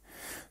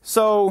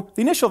 So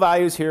the initial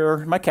values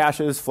here, my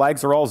caches,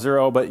 flags are all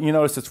 0, but you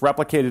notice it's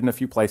replicated in a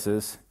few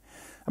places.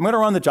 I'm going to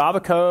run the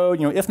Java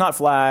code, if not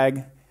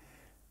flag,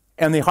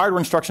 and the hardware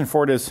instruction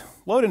for it is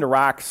load into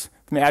racks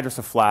from the address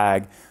of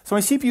flag. So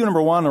my CPU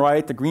number 1 on the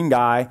right, the green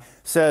guy,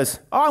 says,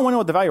 oh, I want to know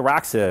what the value of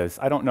racks is.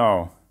 I don't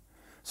know.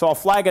 So I'll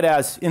flag it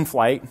as in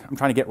flight. I'm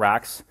trying to get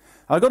racks.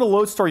 I'll go to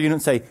load store unit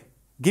and say,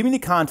 give me the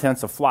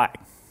contents of flag.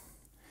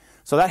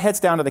 So that heads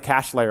down to the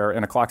cache layer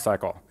in a clock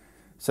cycle.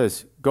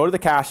 Says, go to the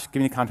cache,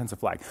 give me the contents of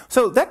flag.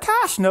 So that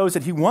cache knows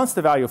that he wants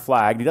the value of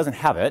flag, and he doesn't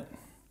have it.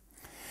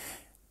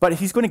 But if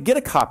he's going to get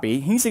a copy,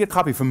 he needs to get a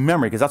copy from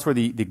memory, because that's where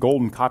the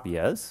golden copy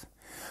is.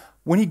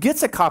 When he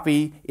gets a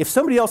copy, if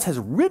somebody else has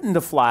written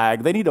the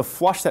flag, they need to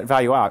flush that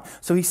value out.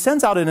 So he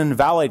sends out an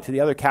invalidate to the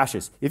other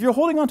caches. If you're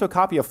holding onto a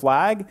copy of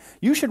flag,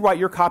 you should write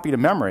your copy to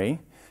memory,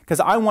 because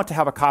I want to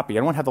have a copy.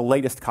 I want to have the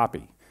latest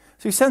copy.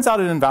 So he sends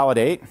out an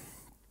invalidate,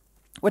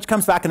 which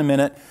comes back in a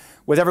minute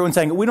with everyone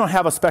saying, we don't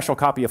have a special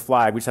copy of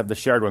flag, we just have the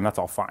shared one, that's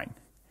all fine.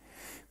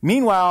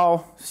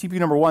 Meanwhile, CPU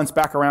number 1's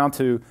back around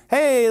to,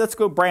 hey, let's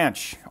go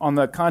branch on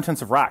the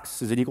contents of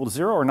racks. Is it equal to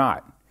 0 or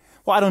not?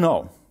 Well, I don't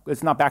know.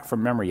 It's not back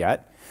from memory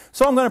yet.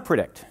 So I'm going to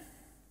predict.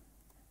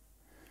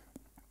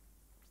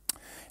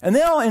 And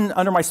then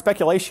under my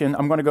speculation,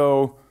 I'm going to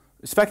go,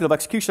 speculative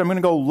execution, I'm going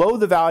to go load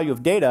the value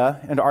of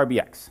data into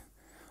RBX.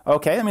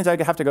 Okay, that means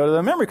I have to go to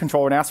the memory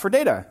controller and ask for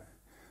data.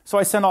 So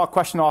I send a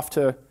question off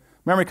to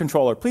memory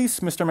controller. Please,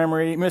 Mr.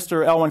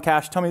 L1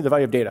 cache, tell me the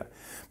value of data.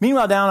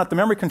 Meanwhile, down at the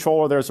memory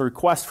controller, there's a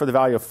request for the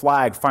value of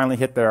flag finally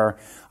hit there,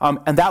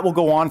 and that will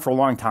go on for a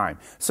long time.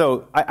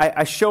 So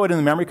I show it in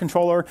the memory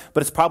controller,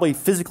 but it's probably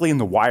physically in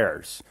the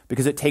wires,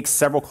 because it takes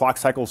several clock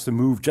cycles to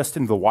move just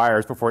into the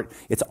wires before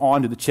it's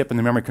onto the chip in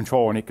the memory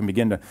controller, and it can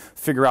begin to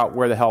figure out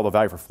where the hell the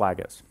value for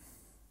flag is.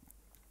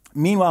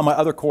 Meanwhile, my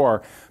other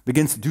core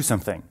begins to do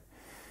something.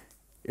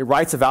 It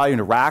writes a value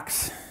into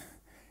racks,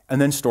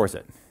 and then stores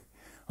it.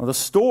 Well, the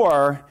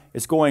store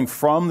is going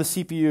from the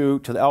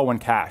CPU to the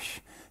L1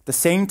 cache. At the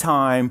same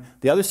time,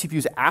 the other CPU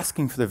is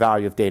asking for the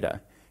value of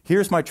data.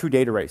 Here's my true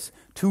data race.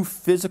 Two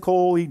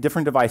physically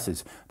different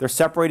devices. They're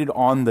separated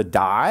on the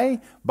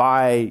die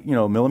by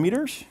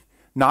millimeters,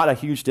 not a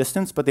huge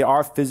distance, but they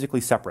are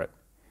physically separate.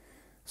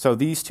 So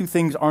these two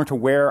things aren't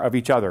aware of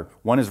each other.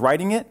 One is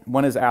writing it,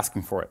 one is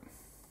asking for it.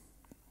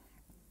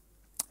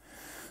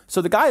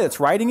 So the guy that's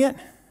writing it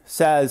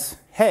says,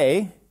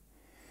 hey,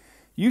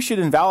 you should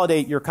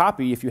invalidate your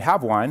copy if you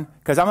have one,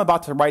 because I'm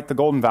about to write the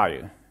golden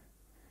value.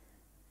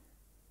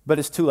 But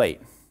it's too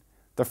late.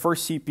 The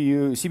first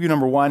CPU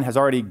number 1, has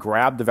already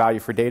grabbed the value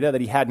for data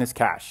that he had in his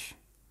cache.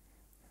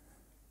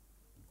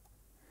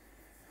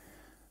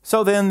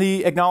 So then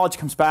the acknowledge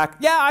comes back,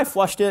 yeah, I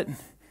flushed it.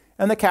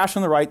 And the cache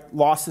on the right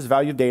lost his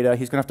value of data.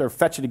 He's going to have to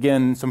fetch it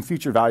again, some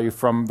future value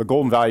from the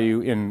golden value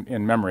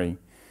in memory.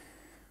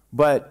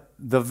 But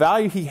the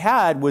value he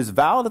had was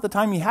valid at the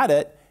time he had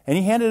it, and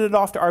he handed it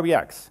off to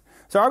RBX.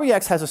 So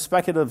RBX has a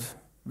speculative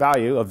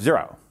value of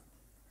 0.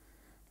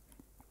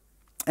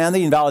 And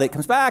the invalidate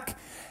comes back,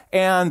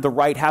 and the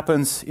write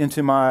happens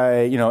into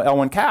my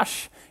L1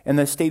 cache, and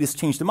the state is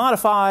changed to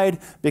modified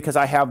because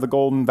I have the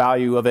golden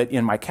value of it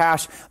in my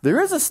cache. There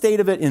is a state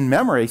of it in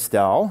memory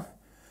still,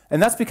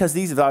 and that's because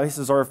these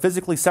devices are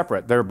physically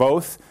separate. They're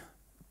both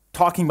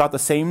talking about the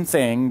same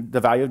thing,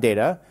 the value of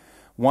data.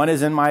 One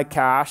is in my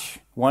cache,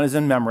 one is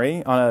in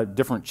memory on a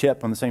different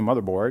chip on the same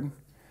motherboard.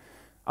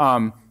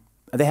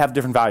 They have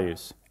different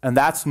values, and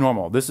that's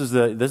normal. This is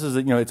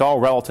it's all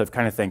relative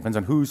kind of thing. Depends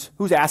on who's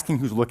asking,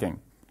 who's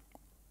looking.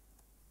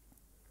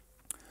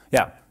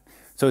 Yeah,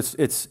 so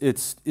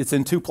it's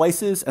in two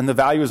places, and the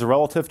value is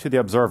relative to the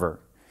observer.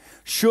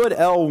 Should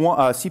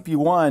CPU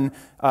 1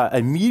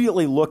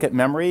 immediately look at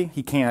memory?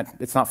 He can't.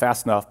 It's not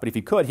fast enough. But if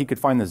he could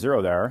find the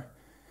 0 there.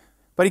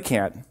 But he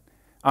can't.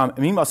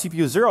 Meanwhile,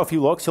 CPU 0, if he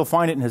looks, he'll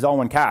find it in his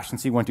L1 cache and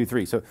see 1, 2,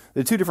 3. So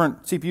the two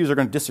different CPUs are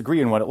going to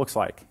disagree on what it looks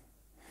like.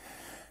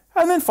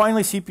 And then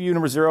finally, CPU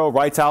number 0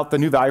 writes out the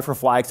new value for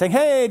flag, saying,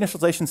 hey,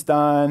 initialization's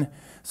done.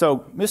 So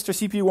Mr.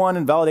 CPU 1,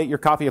 invalidate your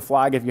copy of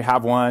flag if you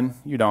have one.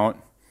 You don't.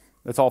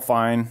 That's all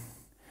fine.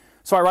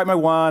 So I write my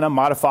 1, I'm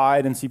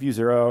modified in CPU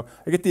 0.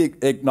 I get the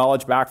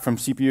acknowledge back from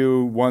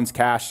CPU 1's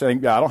cache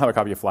saying, yeah, I don't have a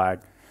copy of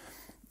flag.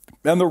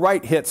 And the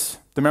write hits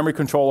the memory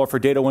controller for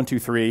data 1, 2,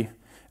 3. And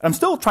I'm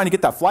still trying to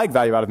get that flag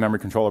value out of the memory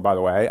controller, by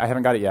the way. I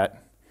haven't got it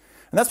yet.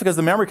 And that's because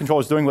the memory controller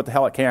is doing what the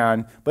hell it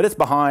can, but it's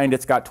behind.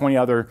 It's got 20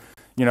 other,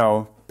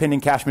 pending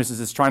cache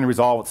misses it's trying to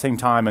resolve at the same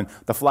time, and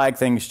the flag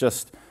thing's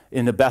just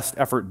in the best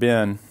effort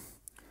bin.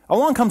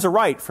 Along comes a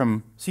write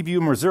from CPU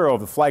number 0 of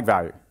the flag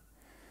value.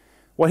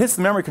 Well, it hits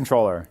the memory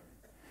controller.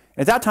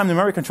 At that time, the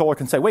memory controller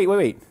can say,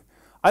 wait.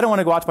 I don't want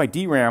to go out to my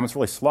DRAM. It's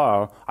really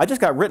slow. I just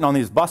got written on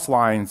these bus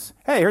lines.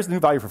 Hey, here's the new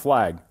value for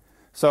flag.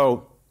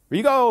 So here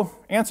you go.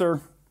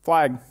 Answer,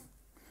 flag.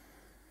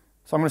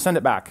 So I'm going to send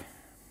it back.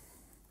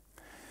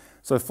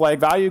 So the flag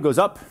value goes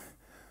up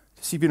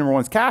to CPU number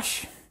 1's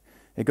cache.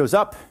 It goes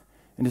up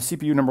into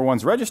CPU number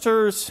 1's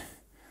registers.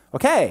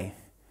 OK.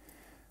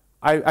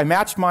 I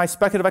matched my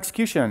speculative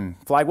execution.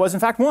 Flag was, in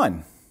fact,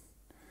 1.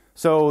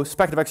 So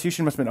speculative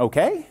execution must have been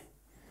OK.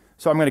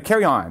 So I'm going to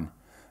carry on.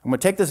 I'm going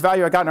to take this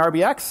value I got in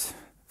RBX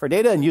for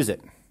data and use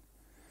it.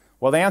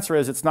 Well, the answer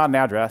is it's not an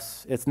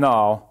address. It's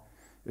null.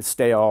 It's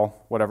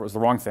stale. Whatever. It was the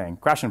wrong thing.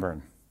 Crash and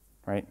burn,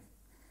 right?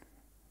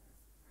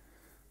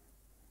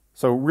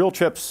 So real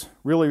chips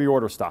really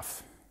reorder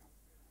stuff.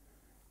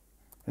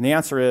 And the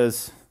answer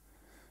is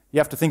you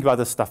have to think about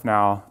this stuff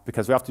now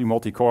because we have to do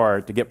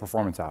multi-core to get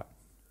performance out.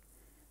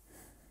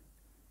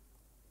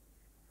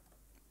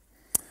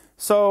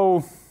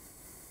 So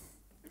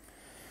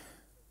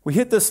we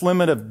hit this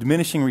limit of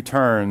diminishing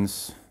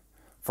returns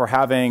for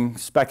having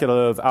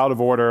speculative, out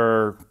of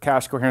order,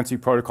 cache coherency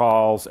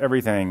protocols,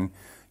 everything,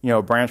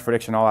 branch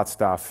prediction, all that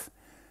stuff.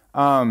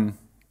 We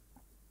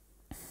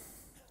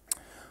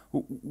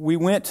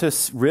went to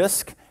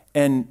RISC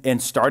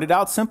and started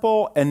out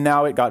simple, and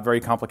now it got very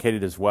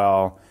complicated as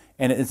well.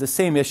 And it's the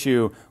same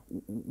issue.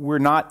 We're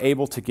not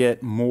able to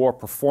get more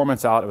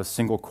performance out of a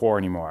single core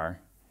anymore.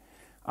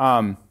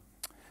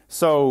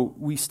 So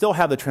we still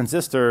have the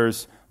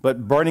transistors,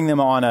 but burning them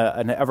on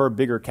an ever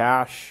bigger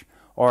cache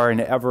or an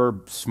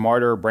ever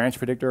smarter branch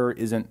predictor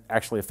isn't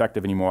actually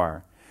effective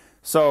anymore.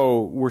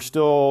 So we're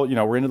still,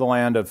 we're into the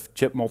land of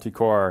chip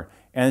multicore,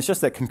 and it's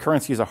just that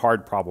concurrency is a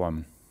hard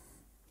problem.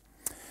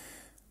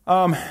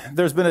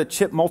 There's been a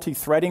chip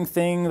multi-threading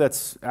thing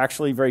that's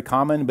actually very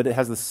common, but it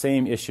has the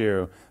same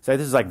issue. So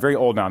this is like very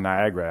old now,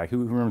 Niagara. Like,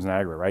 who remembers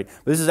Niagara, right?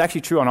 But this is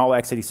actually true on all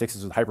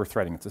x86s with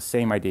hyper-threading. It's the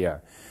same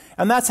idea.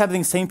 And that's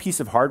having the same piece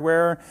of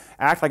hardware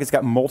act like it's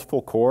got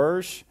multiple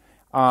cores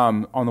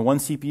on the one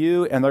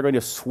CPU, and they're going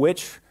to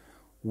switch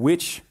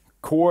which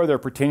core they're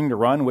pretending to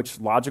run,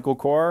 which logical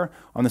core,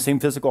 on the same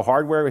physical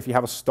hardware if you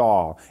have a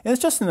stall. And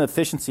it's just an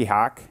efficiency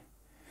hack,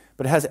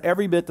 but it has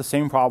every bit the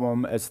same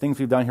problem as things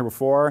we've done here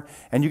before,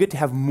 and you get to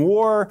have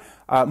more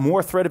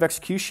thread of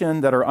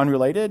execution that are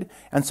unrelated,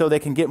 and so they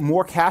can get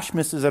more cache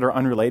misses that are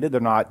unrelated.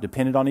 They're not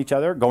dependent on each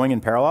other, going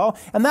in parallel,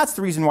 and that's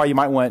the reason why you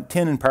might want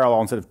 10 in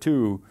parallel instead of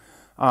 2.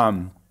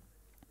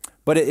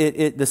 But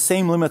the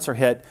same limits are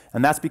hit,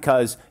 and that's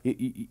because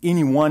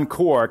any one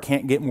core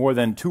can't get more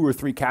than 2 or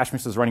 3 cache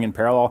misses running in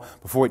parallel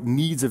before it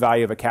needs a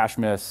value of a cache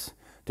miss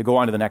to go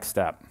on to the next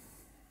step.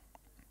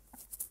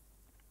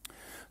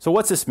 So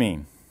what's this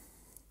mean?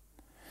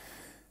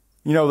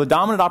 The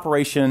dominant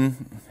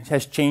operation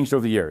has changed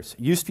over the years.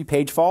 It used to be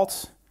page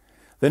faults.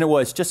 Then it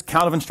was just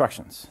count of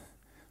instructions.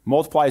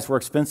 Multiplies were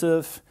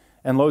expensive,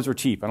 and loads were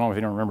cheap. I don't know if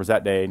anyone remembers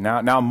that day.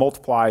 Now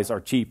multiplies are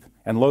cheap,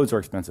 and loads are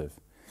expensive.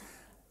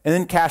 And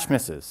then cache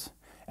misses.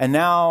 And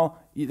now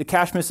the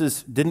cache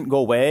misses didn't go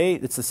away.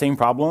 It's the same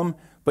problem,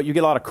 but you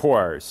get a lot of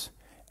cores.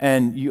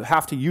 And you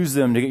have to use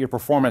them to get your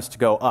performance to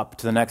go up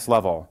to the next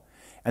level.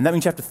 And that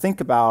means you have to think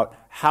about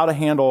how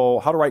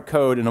to write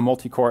code in a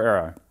multi-core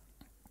era.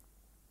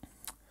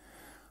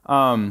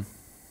 I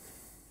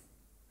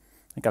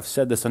think I've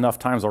said this enough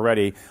times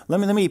already. Let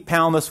me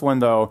pound this one,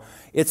 though.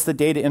 It's the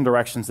data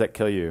indirections that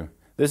kill you.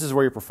 This is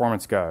where your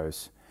performance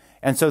goes.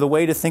 And so the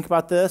way to think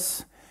about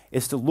this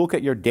is to look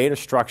at your data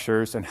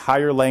structures and how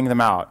you're laying them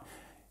out,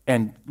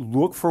 and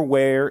look for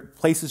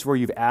places where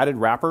you've added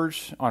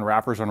wrappers on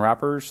wrappers on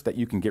wrappers that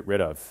you can get rid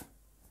of.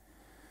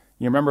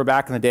 You remember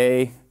back in the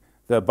day,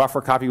 the buffer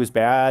copy was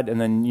bad,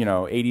 and then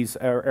 80s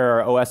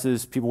era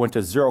OSs, people went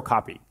to zero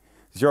copy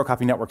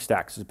network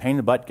stacks. It's a pain in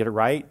the butt, get it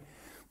right,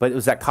 but it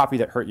was that copy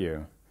that hurt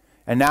you.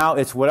 And now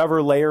it's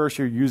whatever layers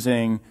you're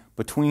using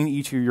between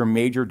each of your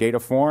major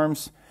data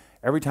forms.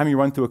 Every time you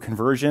run through a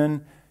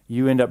conversion,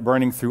 you end up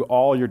burning through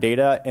all your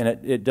data, and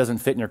it doesn't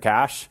fit in your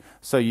cache.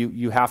 So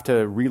you have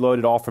to reload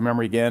it all from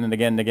memory again and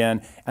again and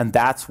again, and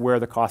that's where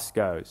the cost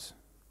goes.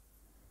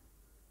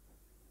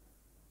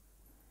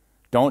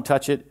 Don't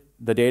touch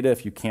the data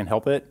if you can't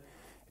help it.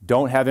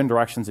 Don't have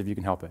indirections if you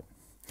can help it.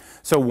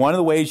 So one of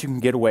the ways you can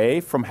get away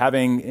from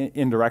having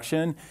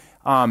indirection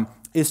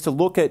is to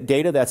look at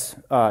data that's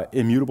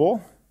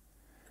immutable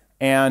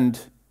and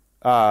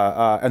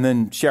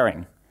then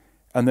sharing,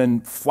 and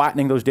then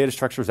flattening those data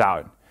structures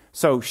out.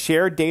 So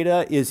shared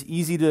data is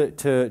easy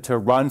to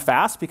run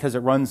fast because it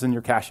runs in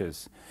your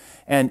caches.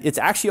 And it's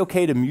actually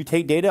okay to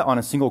mutate data on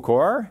a single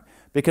core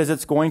because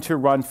it's going to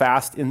run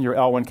fast in your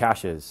L1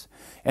 caches.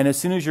 And as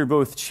soon as you're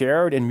both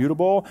shared and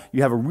mutable,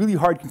 you have a really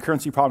hard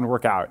concurrency problem to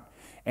work out.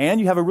 And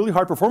you have a really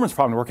hard performance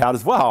problem to work out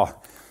as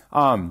well.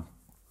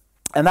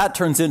 And that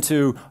turns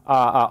into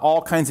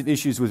all kinds of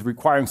issues with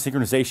requiring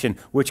synchronization,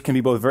 which can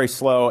be both very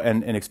slow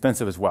and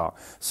expensive as well.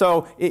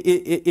 So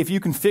if you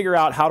can figure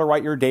out how to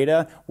write your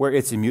data where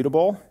it's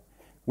immutable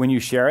when you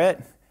share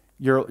it,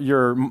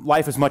 your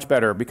life is much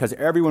better because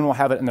everyone will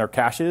have it in their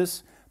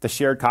caches, the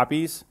shared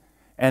copies,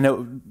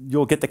 and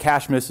you'll get the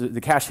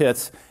cache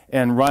hits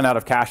and run out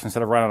of cache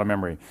instead of run out of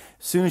memory.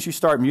 As soon as you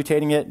start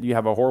mutating it, you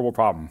have a horrible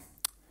problem.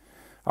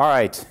 All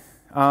right,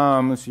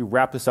 let's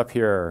wrap this up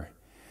here.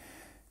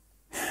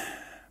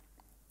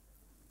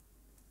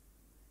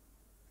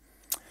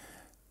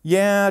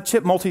 Yeah,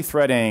 chip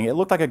multi-threading. It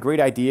looked like a great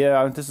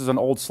idea. This is an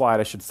old slide.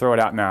 I should throw it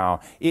out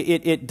now.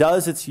 It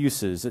does its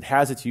uses. It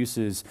has its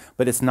uses,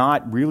 but it's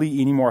not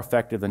really any more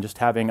effective than just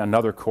having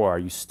another core.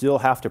 You still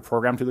have to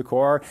program to the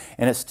core,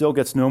 and it still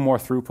gets no more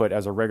throughput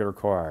as a regular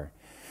core.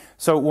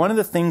 So one of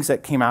the things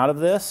that came out of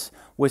this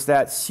was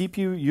that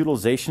CPU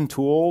utilization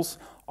tools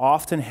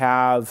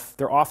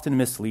they're often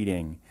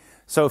misleading.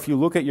 So if you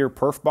look at your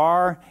perf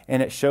bar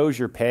and it shows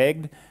you're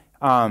pegged,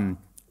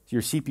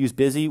 your CPU's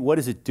busy, what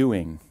is it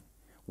doing?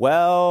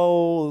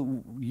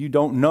 Well, you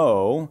don't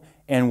know,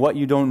 and what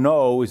you don't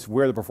know is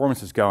where the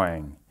performance is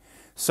going.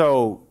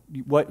 So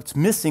what's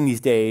missing these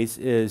days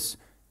is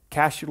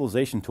cache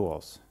utilization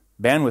tools,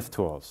 bandwidth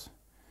tools.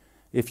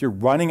 If you're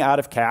running out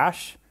of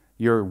cache,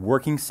 your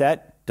working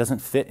set doesn't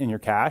fit in your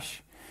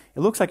cache, it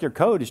looks like your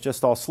code is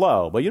just all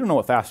slow, but you don't know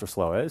what fast or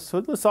slow is, so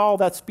it's all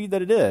that speed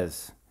that it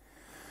is.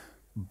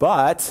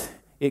 But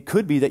it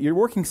could be that your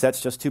working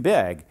set's just too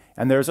big,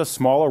 and there's a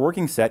smaller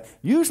working set,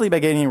 usually by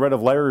getting rid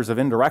of layers of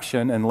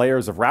indirection and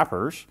layers of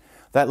wrappers,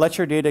 that lets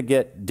your data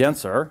get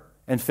denser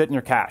and fit in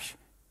your cache.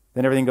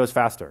 Then everything goes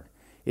faster.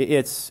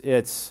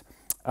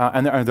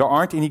 And there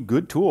aren't any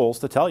good tools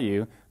to tell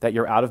you that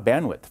you're out of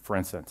bandwidth, for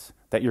instance,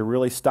 that you're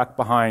really stuck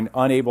behind,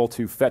 unable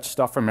to fetch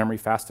stuff from memory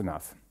fast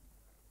enough.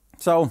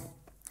 So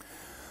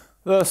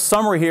the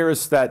summary here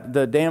is that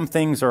the damn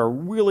things are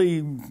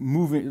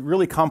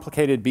really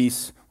complicated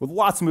beasts with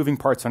lots of moving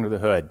parts under the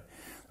hood.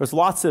 There's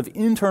lots of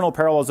internal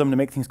parallelism to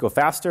make things go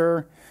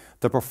faster.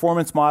 The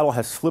performance model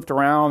has flipped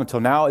around until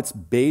now it's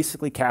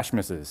basically cache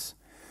misses.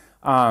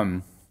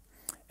 And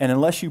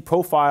unless you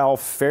profile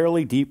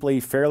fairly deeply,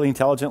 fairly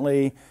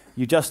intelligently,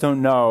 you just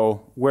don't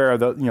know where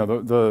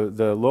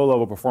the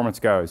low-level performance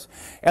goes.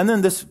 And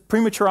then this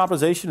premature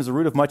optimization is the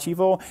root of much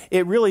evil.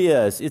 It really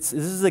is. This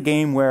is a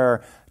game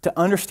where to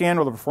understand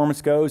where the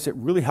performance goes, it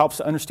really helps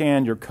to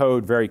understand your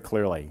code very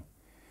clearly.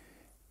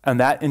 And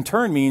that in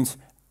turn means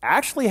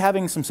actually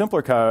having some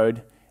simpler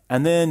code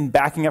and then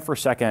backing up for a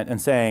second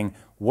and saying,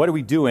 what are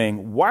we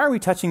doing? Why are we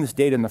touching this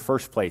data in the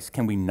first place?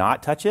 Can we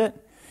not touch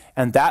it?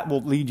 And that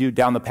will lead you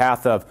down the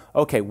path of,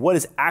 okay, what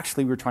is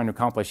actually we're trying to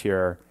accomplish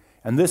here?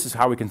 And this is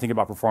how we can think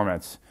about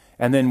performance.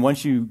 And then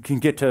once you can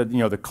get to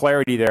the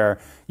clarity there,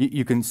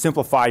 you can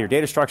simplify your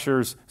data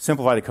structures,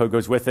 simplify the code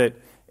goes with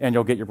it, and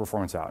you'll get your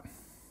performance out.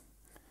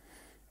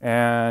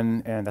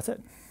 And that's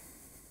it.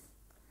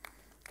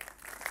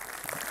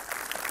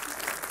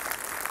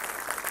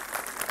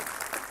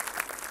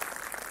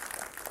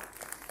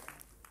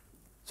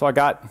 So I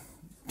got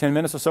 10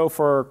 minutes or so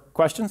for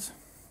questions.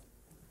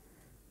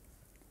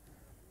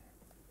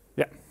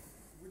 Yeah.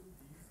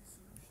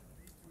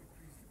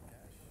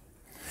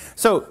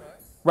 So,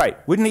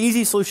 right, wouldn't the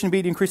easy solution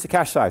be to increase the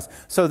cache size?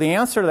 So the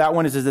answer to that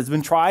one is it's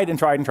been tried and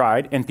tried and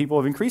tried, and people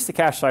have increased the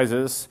cache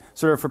sizes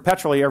sort of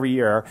perpetually every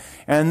year,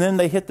 and then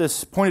they hit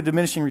this point of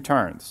diminishing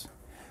returns.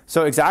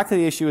 So exactly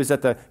the issue is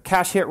that the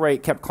cache hit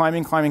rate kept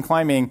climbing, climbing,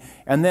 climbing,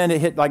 and then it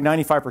hit like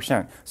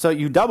 95%. So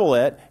you double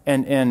it,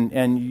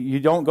 and you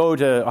don't go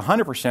to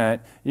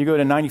 100%, you go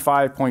to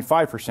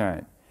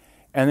 95.5%.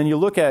 And then you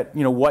look at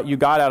what you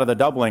got out of the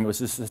doubling was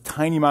just a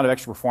tiny amount of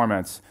extra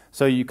performance.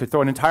 So you could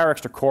throw an entire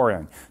extra core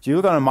in. So you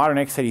look on a modern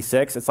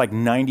x86, it's like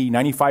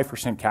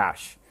 95%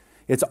 cache.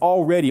 It's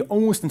already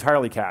almost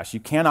entirely cache. You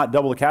cannot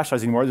double the cache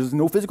size anymore. There's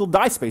no physical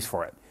die space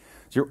for it.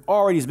 So you're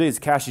already as big as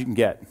the cache you can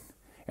get.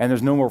 And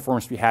there's no more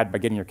performance to be had by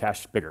getting your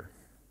cache bigger.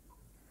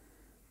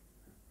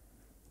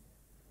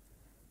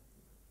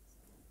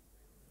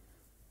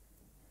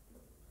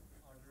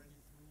 Are there any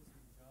tools in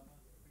Java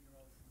to figure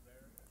out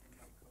where in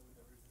my code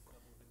there is this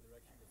level of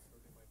indirection that's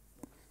hurting my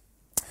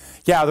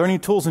performance? Yeah, are there any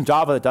tools in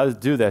Java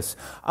that do this?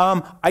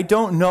 I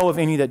don't know of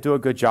any that do a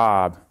good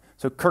job.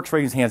 So Kirk's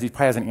raising his hands. He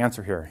probably has an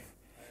answer here.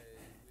 We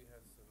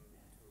have some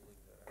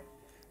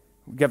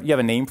tooling that You have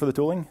a name for the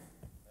tooling?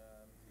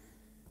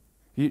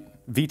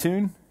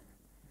 VTune?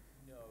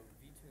 No,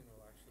 VTune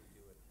will actually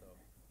do it though.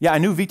 Yeah, I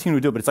knew VTune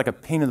would do it, but it's like a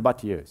pain in the butt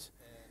to use.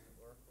 And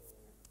Oracle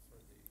for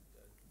the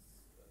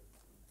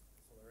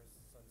Solaris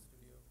Sun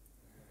Studio,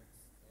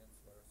 Linux, and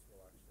Solaris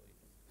will actually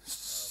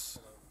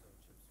pull out the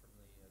chips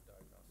from the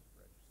diagnostic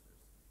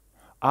registers.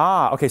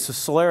 Ah, okay, so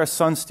Solaris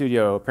Sun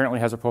Studio apparently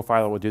has a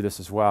profiler that will do this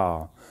as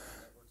well.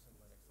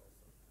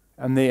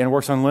 And it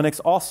works on Linux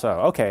also.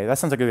 Okay, that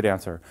sounds like a good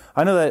answer.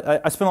 I know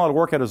that I spent a lot of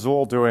work at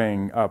Azul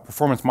doing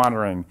performance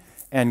monitoring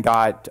and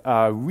got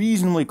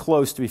reasonably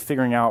close to be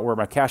figuring out where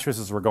my cache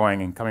misses were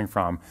going and coming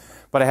from.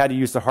 But I had to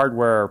use the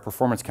hardware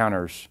performance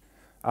counters.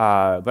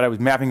 But I was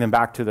mapping them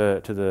back to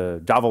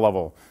the Java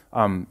level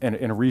in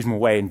a reasonable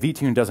way, and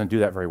VTune doesn't do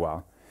that very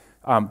well.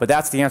 But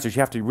that's the answer.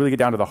 You have to really get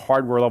down to the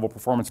hardware level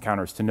performance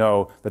counters to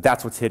know that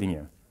that's what's hitting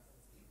you.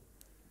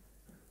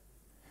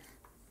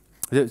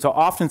 So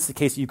often it's the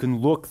case that you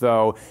can look,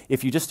 though,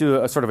 if you just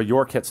do a sort of a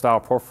York-hit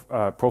style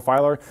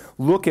profiler,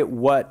 look at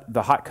what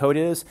the hot code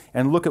is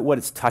and look at what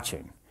it's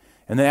touching.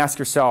 And then ask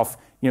yourself,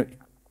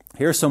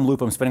 here's some loop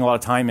I'm spending a lot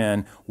of time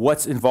in.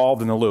 What's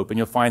involved in the loop? And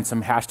you'll find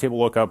some hash table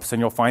lookups, and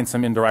you'll find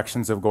some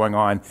indirections of going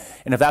on.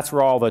 And if that's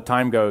where all the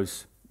time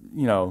goes,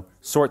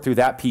 sort through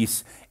that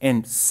piece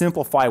and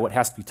simplify what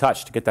has to be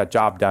touched to get that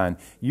job done,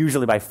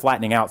 usually by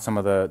flattening out some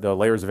of the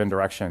layers of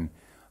indirection,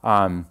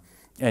 and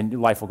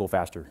life will go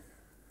faster.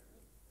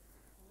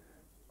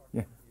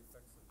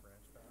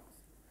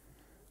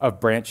 Of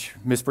branch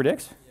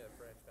mispredicts? Yeah,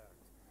 branch back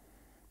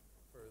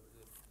for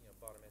the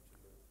bottom edge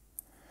of the loop.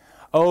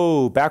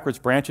 Oh, backwards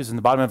branches in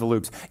the bottom of the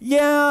loops.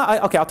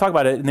 Yeah, okay, I'll talk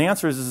about it. And the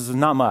answer is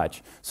not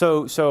much.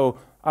 So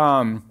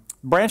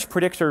branch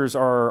predictors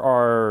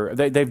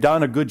they've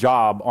done a good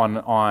job on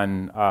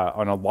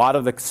a lot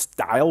of the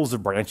styles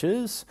of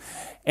branches,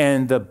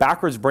 and the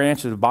backwards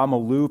branch of the bottom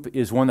of the loop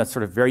is one that's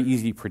sort of very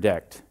easy to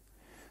predict.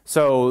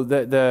 So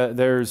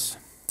there's.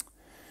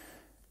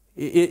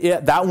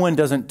 That one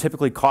doesn't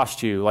typically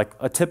cost you. Like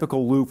a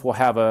typical loop will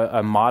have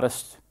a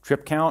modest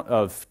trip count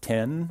of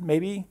 10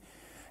 maybe,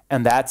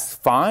 and that's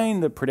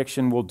fine. The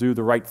prediction will do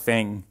the right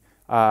thing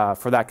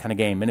for that kind of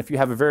game. And if you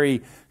have a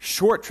very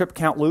short trip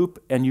count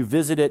loop and you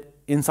visit it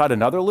inside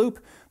another loop,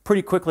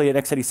 pretty quickly an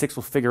x86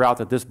 will figure out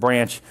that this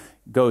branch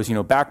goes,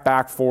 back,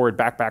 back, forward,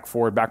 back, back,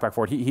 forward, back, back,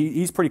 forward.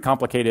 He's pretty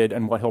complicated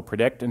in what he'll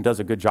predict and does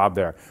a good job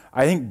there.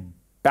 I think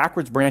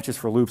backwards branches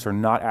for loops are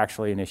not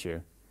actually an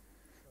issue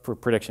for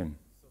prediction.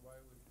 So why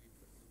would we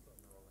put loop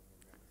unrolling in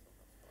there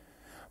as a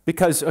hotspot?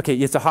 Because, okay,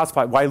 it's a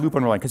hotspot. Why loop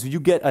unrolling? Because you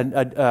get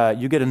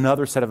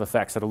another set of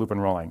effects out of loop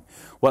unrolling.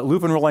 What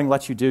loop unrolling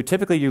lets you do,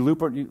 typically you're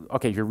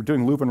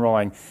doing loop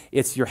unrolling,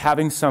 you're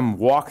having some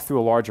walk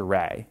through a large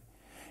array.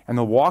 And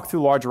the walk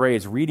through large array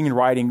is reading and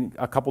writing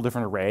a couple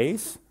different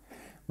arrays.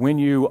 When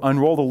you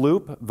unroll the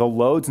loop, the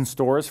loads and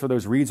stores for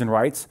those reads and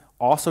writes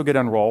also get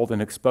unrolled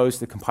and exposed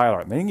to the compiler.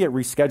 And then you get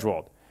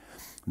rescheduled.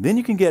 Then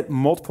you can get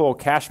multiple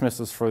cache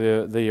misses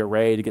for the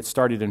array to get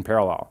started in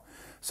parallel.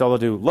 So they'll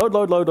do load,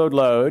 load, load, load,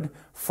 load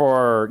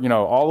for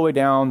all the way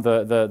down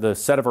the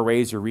set of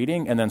arrays you're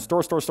reading, and then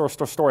store, store, store,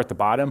 store, store at the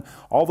bottom.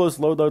 All those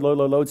load, load, load,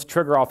 load loads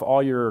trigger off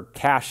all your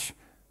cache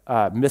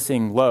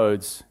missing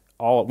loads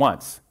all at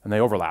once, and they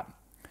overlap.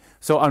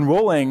 So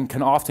unrolling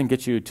can often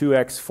get you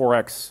 2x,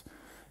 4x,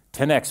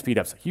 10x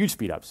speedups, huge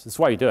speedups. That's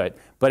why you do it.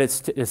 But it's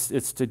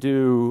to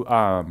do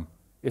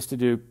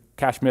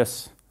cache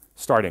miss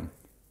starting.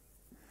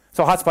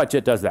 So HotSpot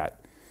JIT does that.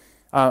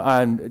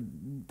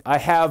 And I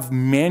have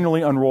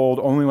manually unrolled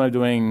only when I'm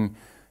doing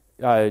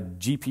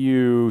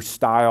GPU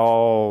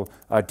style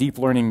deep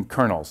learning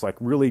kernels, like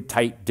really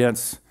tight,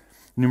 dense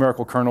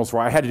numerical kernels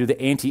where I had to do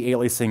the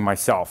anti-aliasing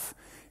myself.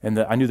 And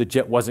I knew the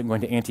JIT wasn't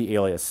going to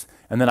anti-alias.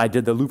 And then I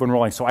did the loop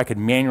unrolling so I could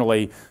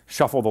manually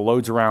shuffle the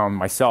loads around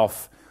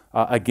myself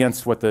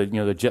against what the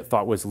JIT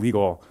thought was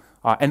legal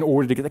in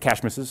order to get the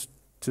cache misses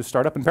to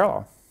start up in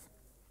parallel.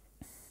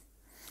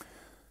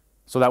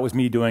 So that was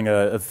me doing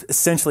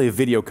essentially a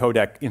video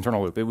codec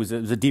internal loop. It was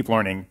a deep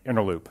learning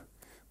inner loop,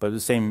 but it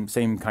was the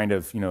same kind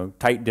of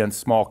tight, dense,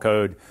 small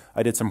code.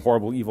 I did some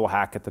horrible, evil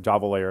hack at the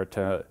Java layer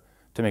to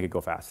make it go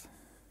fast.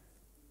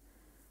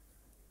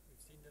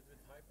 We've seen that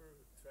with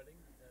hyper-threading,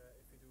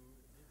 if you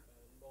do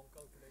long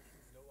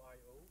calculations, no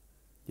I/O,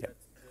 Yeah.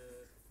 that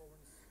the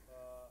performance,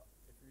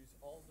 if you use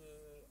all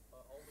the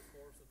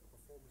cores, that the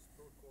performance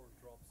per core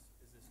drops.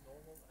 Is this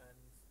normal? And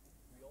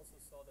we also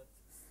saw that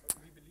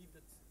we believe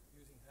that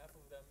using half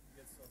of them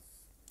gets us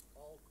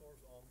all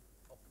cores on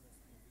optimal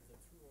speed. Is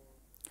that true? Or?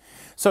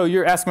 So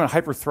you're asking about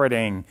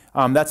hyper-threading.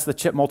 That's the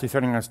chip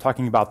multi-threading I was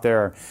talking about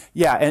there.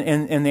 Yeah,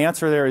 and the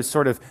answer there is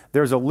sort of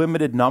there's a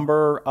limited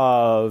number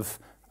of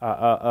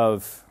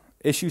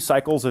issue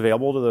cycles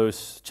available to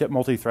those chip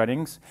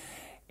multi-threadings.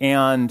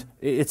 And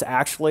it's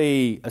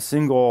actually a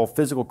single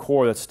physical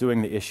core that's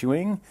doing the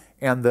issuing.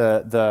 And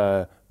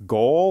the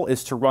goal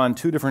is to run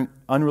two different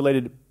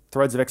unrelated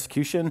threads of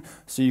execution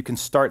so you can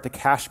start the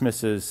cache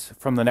misses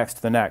from the next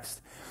to the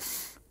next.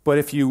 But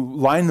if you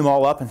line them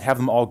all up and have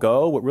them all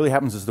go, what really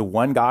happens is the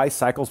one guy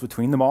cycles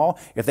between them all.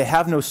 If they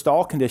have no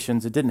stall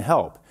conditions, it didn't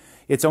help.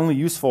 It's only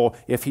useful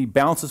if he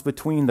bounces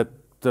between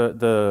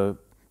the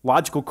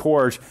logical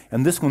cores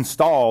and this one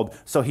stalled,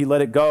 so he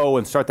let it go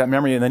and start that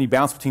memory, and then he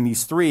bounced between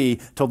these three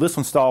till this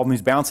one stalled and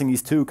he's bouncing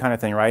these two kind of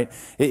thing, right?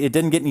 It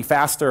didn't get any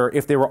faster.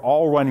 If they were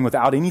all running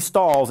without any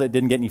stalls, it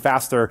didn't get any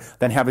faster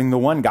than having the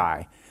one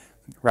guy,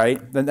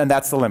 right? And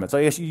that's the limit. So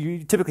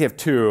you typically have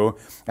two,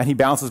 and he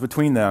bounces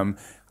between them.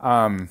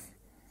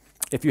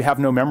 If you have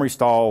no memory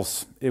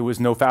stalls, it was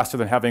no faster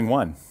than having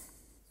one.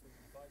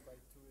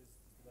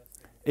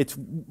 It's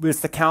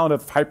the count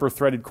of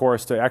hyper-threaded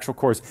cores to actual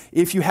cores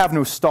if you have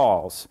no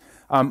stalls,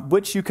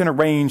 which you can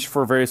arrange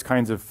for various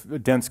kinds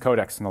of dense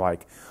codecs and the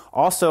like.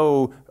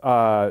 Also,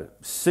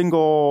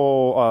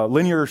 single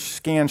linear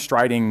scan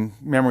striding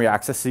memory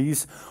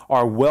accesses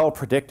are well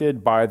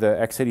predicted by the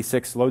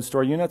x86 load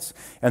store units,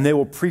 and they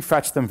will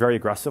prefetch them very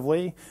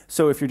aggressively.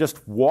 So if you're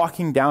just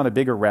walking down a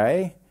big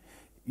array,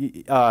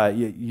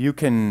 you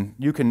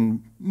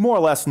can more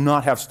or less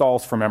not have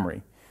stalls for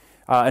memory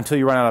until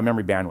you run out of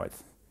memory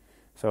bandwidth.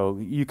 So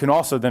you can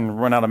also then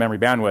run out of memory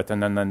bandwidth,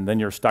 and then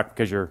you're stuck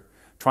because you're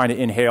trying to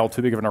inhale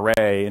too big of an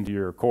array into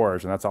your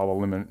cores, and that's all the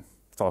limit.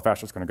 That's all the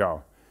faster it's going to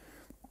go.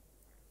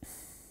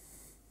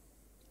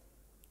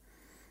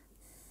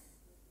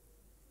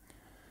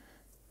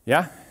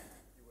 Yeah.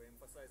 You were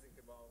emphasizing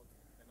about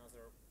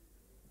another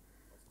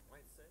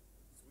mindset,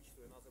 switch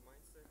to another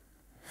mindset.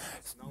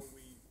 Now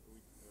we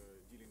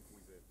dealing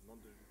with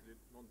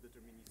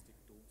non-deterministic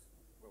tools,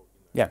 well,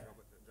 in Yeah.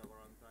 Java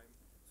runtime.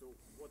 So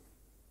what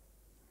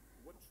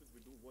should we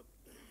do? What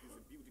is the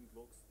building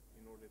blocks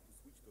in order to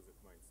switch to that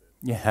mindset?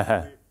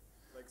 Yeah.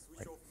 Like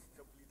switch off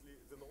completely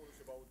the knowledge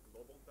about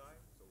global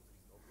time, so there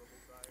is no global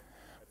time,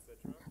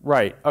 etc.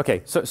 Right.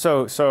 Okay.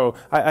 So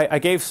I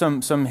gave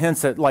some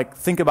hints that, like,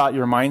 think about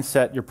your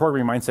mindset, your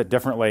programming mindset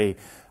differently,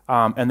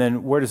 and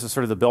then where does the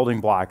sort of the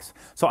building blocks.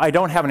 So I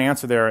don't have an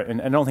answer there,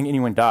 and I don't think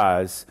anyone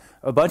does.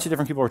 A bunch of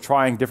different people are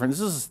trying different.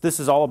 This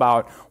is all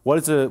about what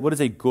is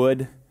a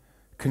good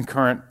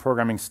concurrent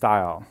programming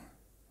style,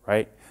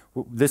 right?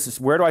 This is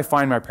where do I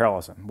find my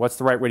parallelism? What's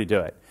the right way to do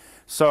it?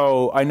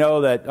 So I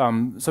know that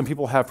some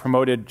people have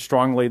promoted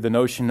strongly the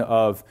notion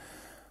of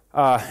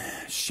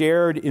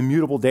shared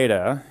immutable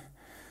data,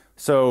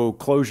 so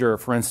Clojure,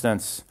 for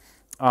instance,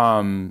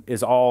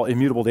 is all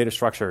immutable data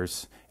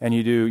structures, and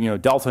you do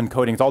delta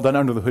encoding. It's all done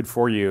under the hood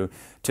for you.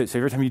 So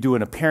every time you do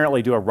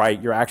apparently do a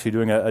write, you're actually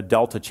doing a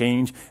delta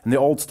change, and the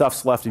old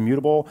stuff's left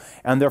immutable,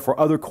 and therefore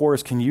other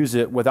cores can use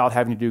it without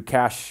having to do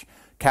cache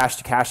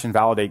to cache and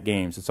validate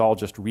games. It's all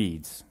just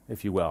reads,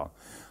 if you will.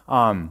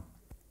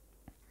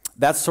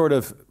 That's sort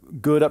of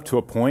good up to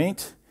a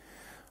point.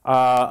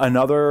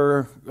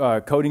 Another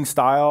coding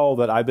style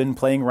that I've been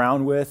playing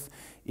around with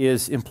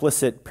is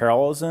implicit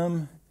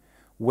parallelism,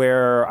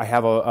 where I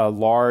have a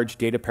large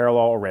data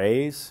parallel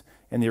arrays,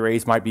 and the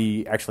arrays might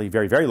be actually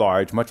very, very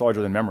large, much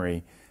larger than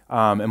memory,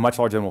 and much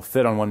larger than will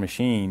fit on one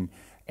machine.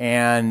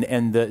 And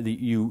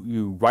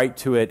you write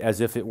to it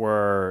as if it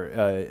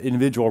were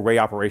individual array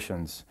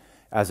operations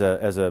as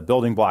a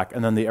building block,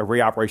 and then the array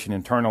operation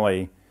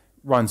internally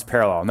runs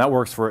parallel. And that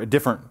works for a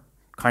different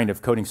kind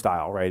of coding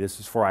style, right? This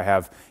is for I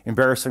have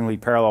embarrassingly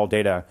parallel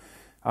data,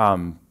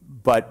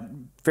 but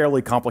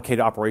fairly complicated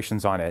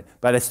operations on it.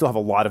 But I still have a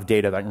lot of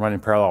data that I can run in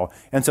parallel.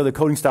 And so the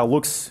coding style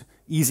looks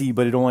easy,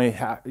 but it only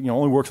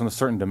works on a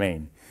certain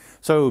domain.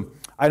 So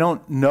I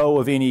don't know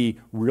of any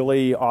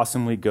really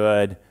awesomely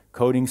good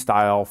coding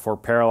style for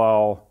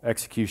parallel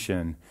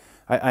execution,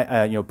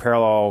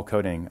 parallel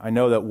coding. I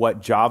know that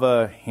what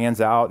Java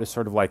hands out is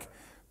sort of like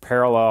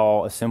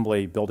parallel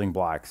assembly building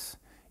blocks.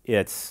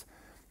 It's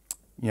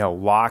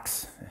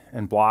locks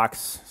and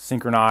blocks,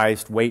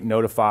 synchronized, wait,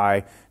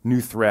 notify,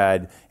 new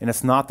thread, and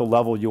it's not the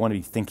level you want to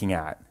be thinking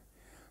at.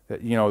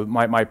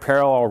 My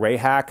parallel array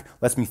hack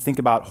lets me think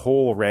about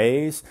whole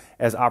arrays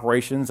as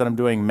operations, and I'm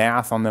doing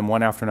math on them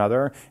one after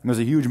another, and there's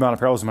a huge amount of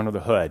parallelism under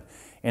the hood.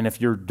 And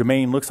if your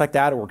domain looks like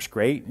that, it works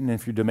great, and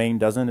if your domain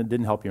doesn't, it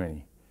didn't help you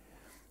any.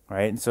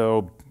 Right? And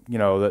so,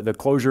 the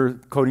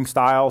Clojure coding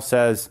style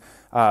says,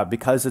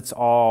 because it's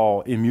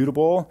all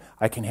immutable,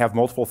 I can have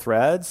multiple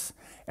threads.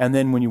 And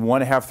then when you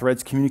want to have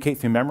threads communicate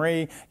through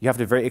memory, you have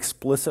to very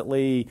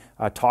explicitly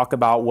talk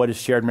about what is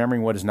shared memory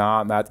and what is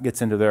not. And that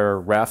gets into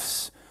their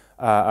refs,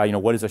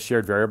 what is a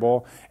shared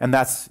variable. And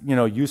that's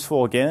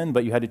useful again,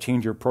 but you had to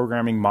change your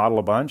programming model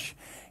a bunch.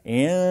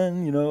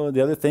 And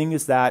the other thing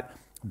is that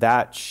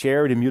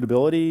shared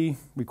immutability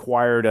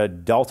required a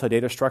delta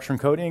data structure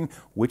encoding,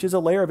 which is a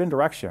layer of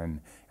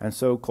indirection. And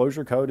so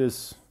Clojure code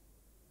is,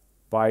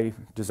 by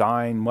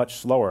design, much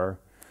slower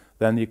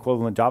than the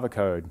equivalent Java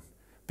code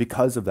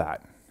because of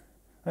that.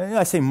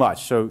 I say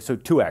much, so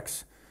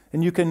 2x.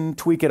 And you can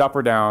tweak it up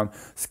or down.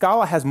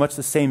 Scala has much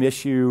the same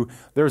issue.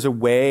 There's a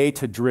way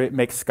to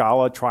make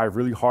Scala try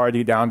really hard to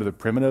get down to the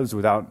primitives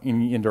without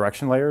any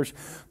indirection layers.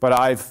 But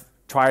I've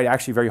tried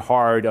actually very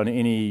hard on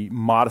any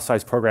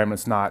modest-sized program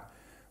that's not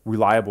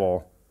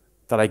reliable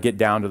that I get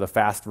down to the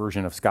fast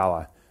version of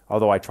Scala,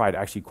 although I tried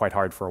actually quite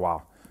hard for a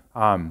while.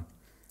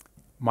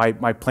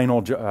 My plain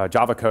old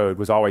Java code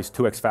was always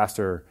 2x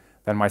faster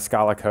than my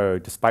Scala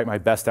code, despite my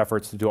best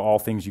efforts to do all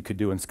things you could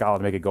do in Scala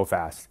to make it go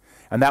fast.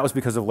 And that was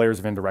because of layers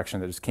of indirection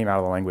that just came out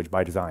of the language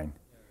by design.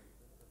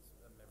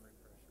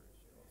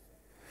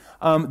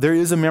 There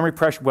is a memory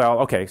pressure. Well,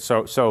 okay,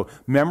 so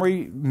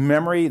memory.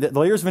 The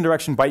layers of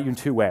indirection bite you in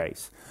two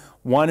ways.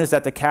 One is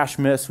that the cache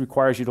miss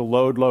requires you to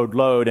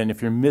load, and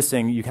if you're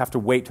missing, you have to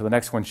wait till the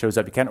next one shows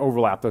up. You can't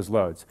overlap those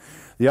loads.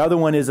 The other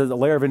one is that the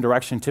layer of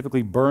indirection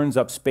typically burns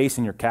up space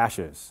in your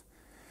caches.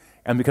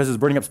 And because it's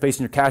burning up space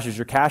in your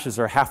caches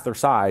are half their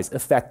size,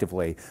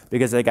 effectively,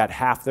 because they got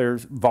half their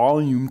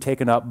volume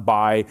taken up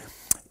by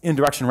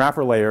indirection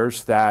wrapper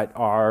layers that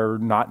are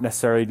not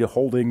necessarily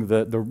holding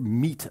the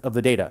meat of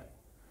the data,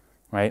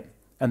 right?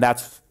 And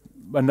that's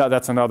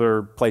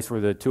another place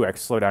where the 2x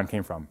slowdown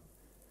came from.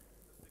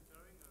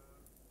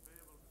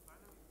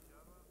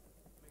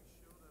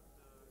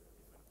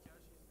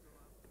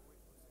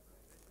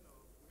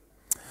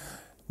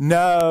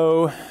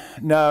 No,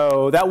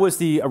 that was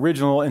the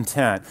original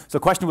intent. So the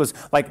question was,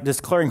 like, does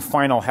declaring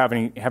final have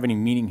any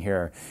meaning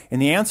here?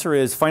 And the answer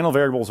is final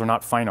variables are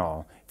not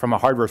final from a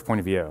hardware's point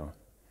of view,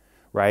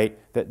 right?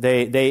 That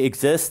they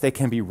exist, they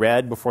can be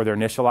read before they're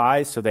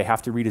initialized, so they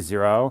have to read a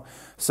 0.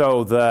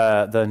 So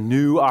the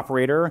new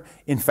operator,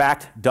 in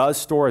fact, does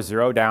store a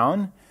 0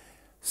 down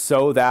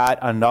so that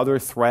another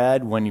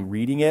thread, when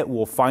reading it,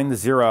 will find the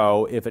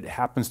 0 if it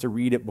happens to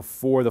read it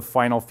before the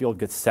final field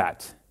gets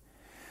set.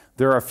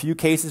 There are a few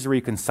cases where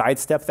you can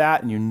sidestep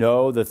that and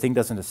the thing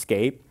doesn't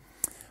escape.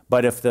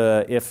 But if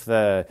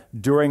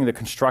during the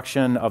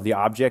construction of the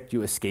object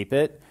you escape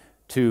it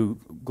to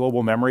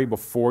global memory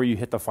before you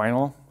hit the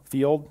final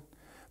field,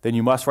 then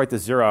you must write the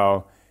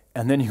 0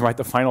 and then you write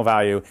the final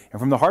value. And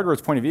from the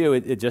hardware's point of view,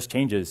 it just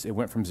changes. It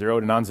went from 0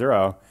 to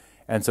non-0.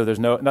 And so there's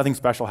nothing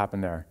special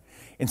happened there.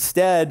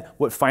 Instead,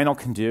 what final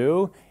can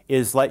do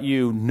is let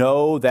you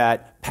know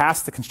that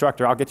past the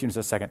constructor, I'll get to you in just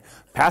a second,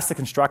 past the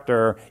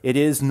constructor, it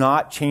is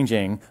not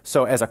changing.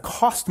 So as a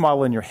cost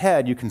model in your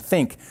head, you can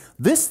think,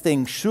 this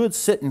thing should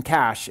sit in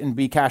cache and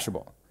be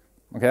cacheable.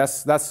 Okay,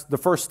 that's the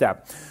first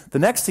step. The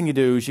next thing you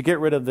do is you get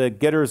rid of the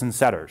getters and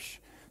setters.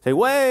 Say,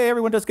 way,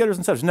 everyone does getters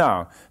and setters.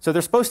 No. So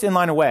they're supposed to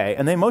inline away,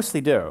 and they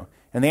mostly do.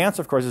 And the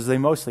answer, of course, is they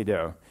mostly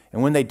do.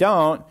 And when they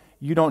don't,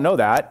 you don't know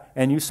that,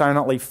 and you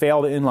silently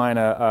fail to inline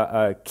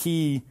a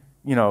key,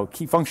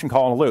 key function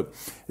call in a loop.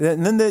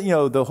 And then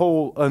the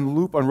whole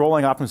loop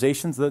unrolling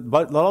optimizations,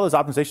 but a lot of those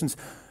optimizations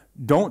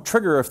don't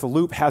trigger if the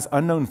loop has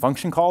unknown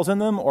function calls in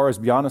them or is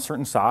beyond a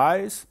certain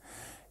size.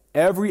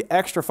 Every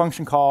extra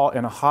function call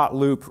in a hot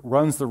loop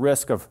runs the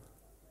risk of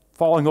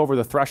falling over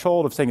the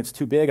threshold of saying it's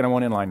too big and I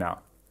want inline now.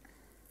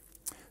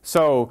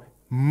 So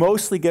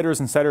mostly getters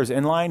and setters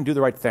inline do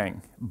the right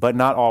thing, but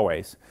not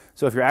always.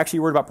 So if you're actually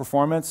worried about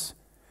performance,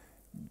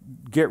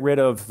 get rid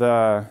of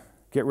the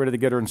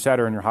getter and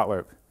setter in your hot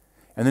loop.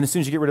 And then as soon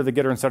as you get rid of the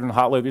getter and setter in the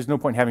hot loop, there's no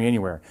point in having it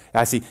anywhere.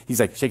 I see, he's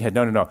like shaking head,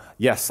 no.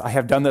 Yes, I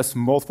have done this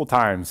multiple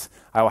times.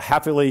 I will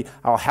happily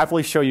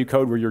show you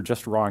code where you're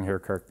just wrong here,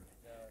 Kirk.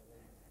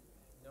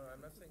 No, I'm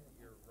not saying that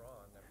you're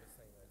wrong. I'm just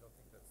saying I don't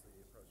think that's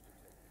the approach to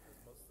take, because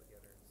most of the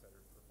getter and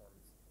setter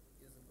performance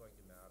isn't going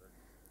to matter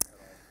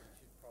at all. So you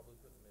should probably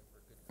put them in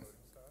for good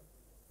coding style.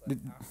 But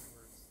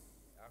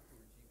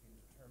afterwards you can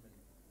determine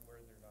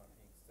where they're not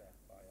being set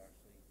by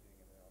actually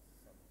doing an analysis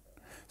on the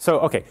code.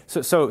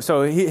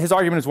 So his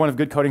argument is one of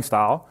good coding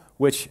style,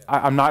 which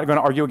I'm not going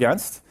to argue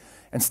against.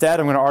 Instead,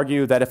 I'm going to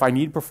argue that if I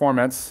need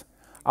performance,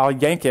 I'll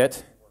yank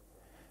it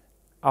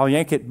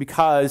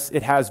because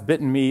it has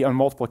bitten me on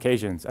multiple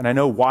occasions. And I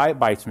know why it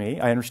bites me.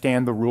 I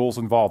understand the rules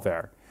involved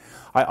there.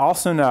 I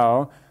also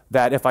know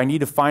that if I need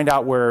to find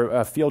out where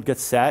a field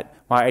gets set,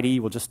 my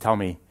IDE will just tell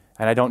me.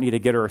 And I don't need a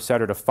getter or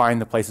setter to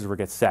find the places where it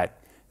gets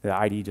set. The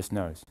IDE just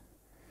knows,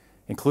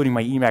 including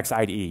my Emacs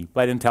IDE,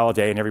 but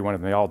IntelliJ and every one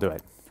of them, they all do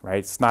it. Right?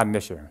 It's not an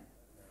issue.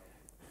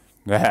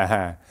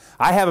 I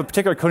have a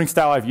particular coding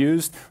style I've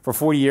used for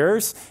 40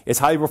 years. It's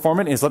highly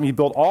performant. It's let me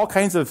build all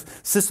kinds of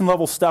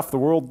system-level stuff the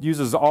world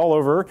uses all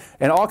over,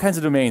 and all kinds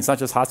of domains, not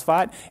just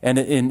HotSpot.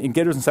 And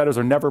getters and setters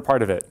are never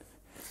part of it.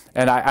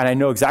 And I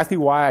know exactly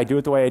why I do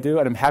it the way I do,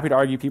 and I'm happy to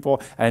argue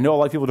people. And I know a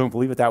lot of people don't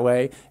believe it that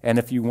way. And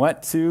if you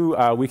want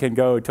to, we can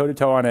go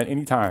toe-to-toe on it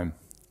any time.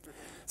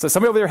 So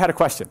somebody over there had a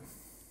question.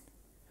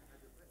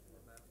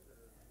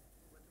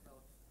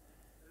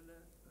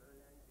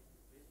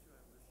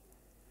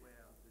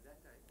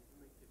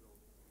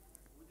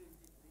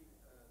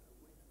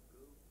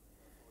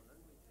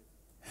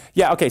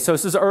 Yeah, okay, so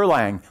this is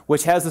Erlang,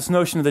 which has this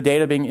notion of the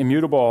data being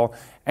immutable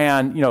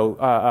and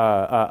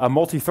a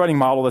multi-threading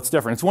model that's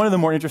different. It's one of the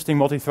more interesting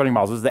multi-threading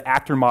models. This is the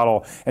actor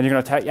model, and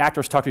you're going to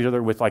actors talk to each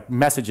other with like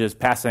messages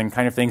passing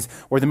kind of things,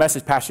 where the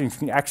message passing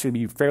can actually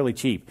be fairly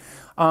cheap.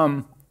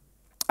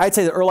 I'd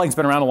say that Erlang's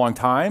been around a long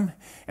time,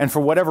 and for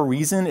whatever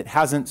reason, it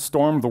hasn't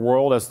stormed the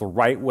world as the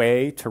right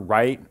way to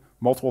write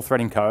multiple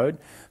threading code.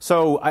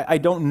 So I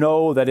don't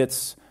know that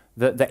it's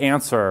the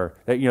answer.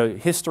 That,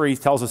 history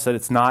tells us that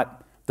it's not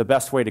the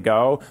best way to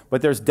go,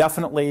 but there's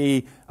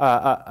definitely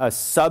a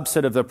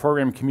subset of the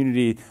program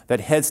community that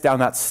heads down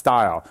that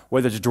style,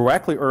 whether it's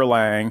directly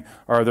Erlang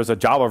or there's a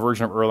Java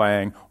version of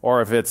Erlang,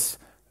 or if it's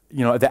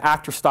the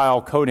actor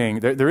style coding.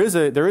 There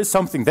is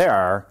something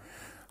there,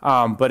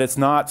 but it's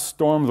not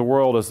storm the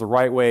world as the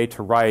right way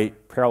to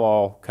write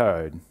parallel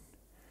code.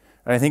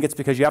 And I think it's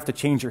because you have to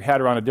change your head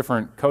around a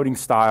different coding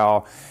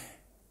style.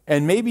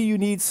 And maybe you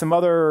need some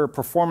other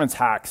performance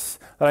hacks.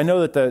 That I know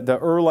that the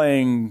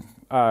Erlang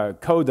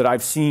code that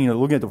I've seen,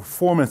 looking at the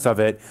performance of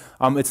it,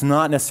 it's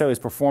not necessarily as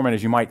performant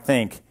as you might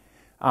think.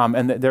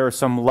 And there are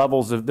some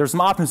there's some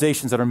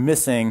optimizations that are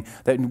missing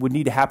that would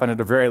need to happen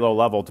at a very low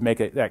level to make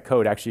that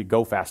code actually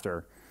go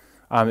faster.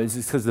 It's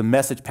just because the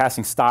message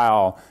passing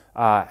style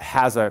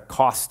has a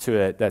cost to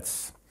it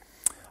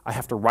I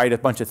have to write a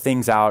bunch of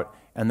things out,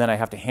 and then I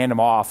have to hand them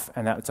off,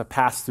 and it's a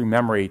pass-through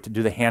memory to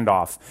do the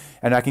handoff.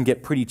 And I can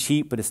get pretty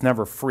cheap, but it's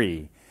never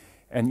free.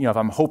 And if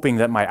I'm hoping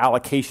that my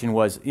allocation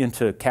was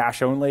into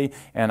cache only,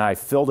 and I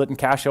filled it in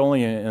cache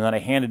only, and then I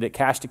handed it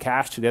cache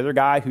to the other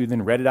guy who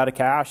then read it out of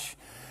cache,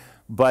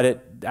 but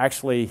it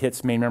actually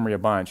hits main memory a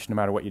bunch no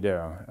matter what you do.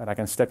 And I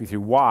can step you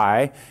through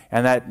why.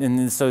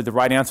 And so the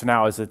right answer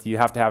now is that you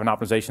have to have an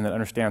optimization that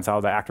understands how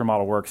the actor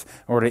model works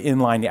in order to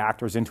inline the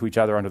actors into each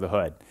other under the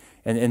hood.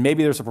 And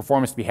maybe there's a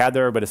performance to be had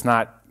there, but it's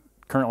not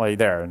currently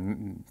there.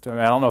 And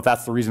I don't know if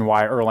that's the reason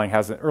why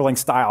Erlang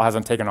style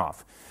hasn't taken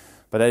off,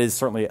 but that is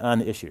certainly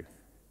an issue.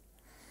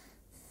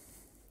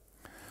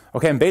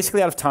 Okay, I'm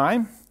basically out of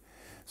time,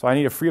 so I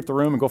need to free up the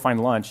room and go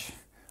find lunch.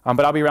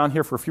 But I'll be around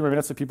here for a few more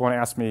minutes if people want to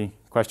ask me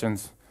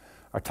questions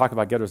or talk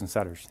about getters and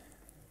setters.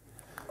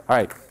 All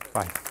right,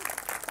 bye.